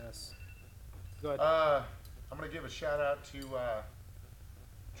right. Yes. Go ahead. I'm going to give a shout out to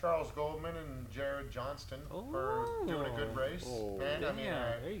Charles Goldman and Jared Johnston for doing a good race. Oh. Man, I mean,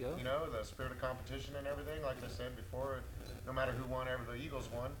 Yeah, there you go. You know, the spirit of competition and everything. Like I said before, no matter who won, ever the Eagles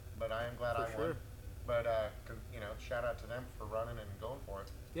won. But I am glad I won. But, shout out to them for running and going for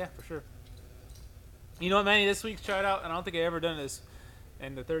it. Yeah, for sure. You know what, Manny? This week's shout out, and I don't think I've ever done this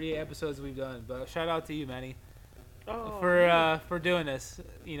in the 38 episodes we've done, but shout out to you, Manny, for doing this.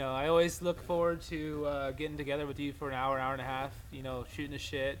 You know, I always look forward to getting together with you for an hour and a half, you know, shooting the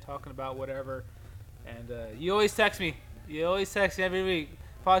shit, talking about whatever. And you always text me. You always text me every week.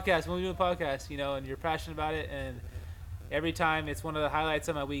 Podcast, when we do a podcast, you know, and you're passionate about it. And every time it's one of the highlights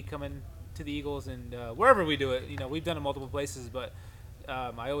of my week coming to the Eagles and wherever we do it. You know, we've done it multiple places, but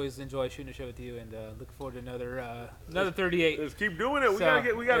I always enjoy shooting a show with you, and look forward to another 38. Let's keep doing it. We gotta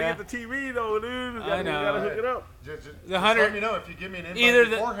get the TV though, dude. We gotta hook it up. Just The 100 let me know if you give me an invite Either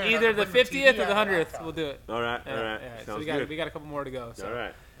beforehand, I the can bring 50th or TV the out of 100th. laptop. We'll do it. All right. So Sounds we good. got a couple more to go. So. All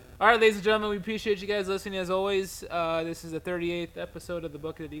right. All right, ladies and gentlemen, we appreciate you guys listening as always. This is the 38th episode of the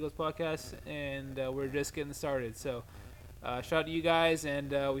Bucketed Eagles podcast, and we're just getting started. So, shout out to you guys,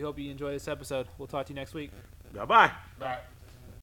 and we hope you enjoy this episode. We'll talk to you next week. Bye-bye. Bye.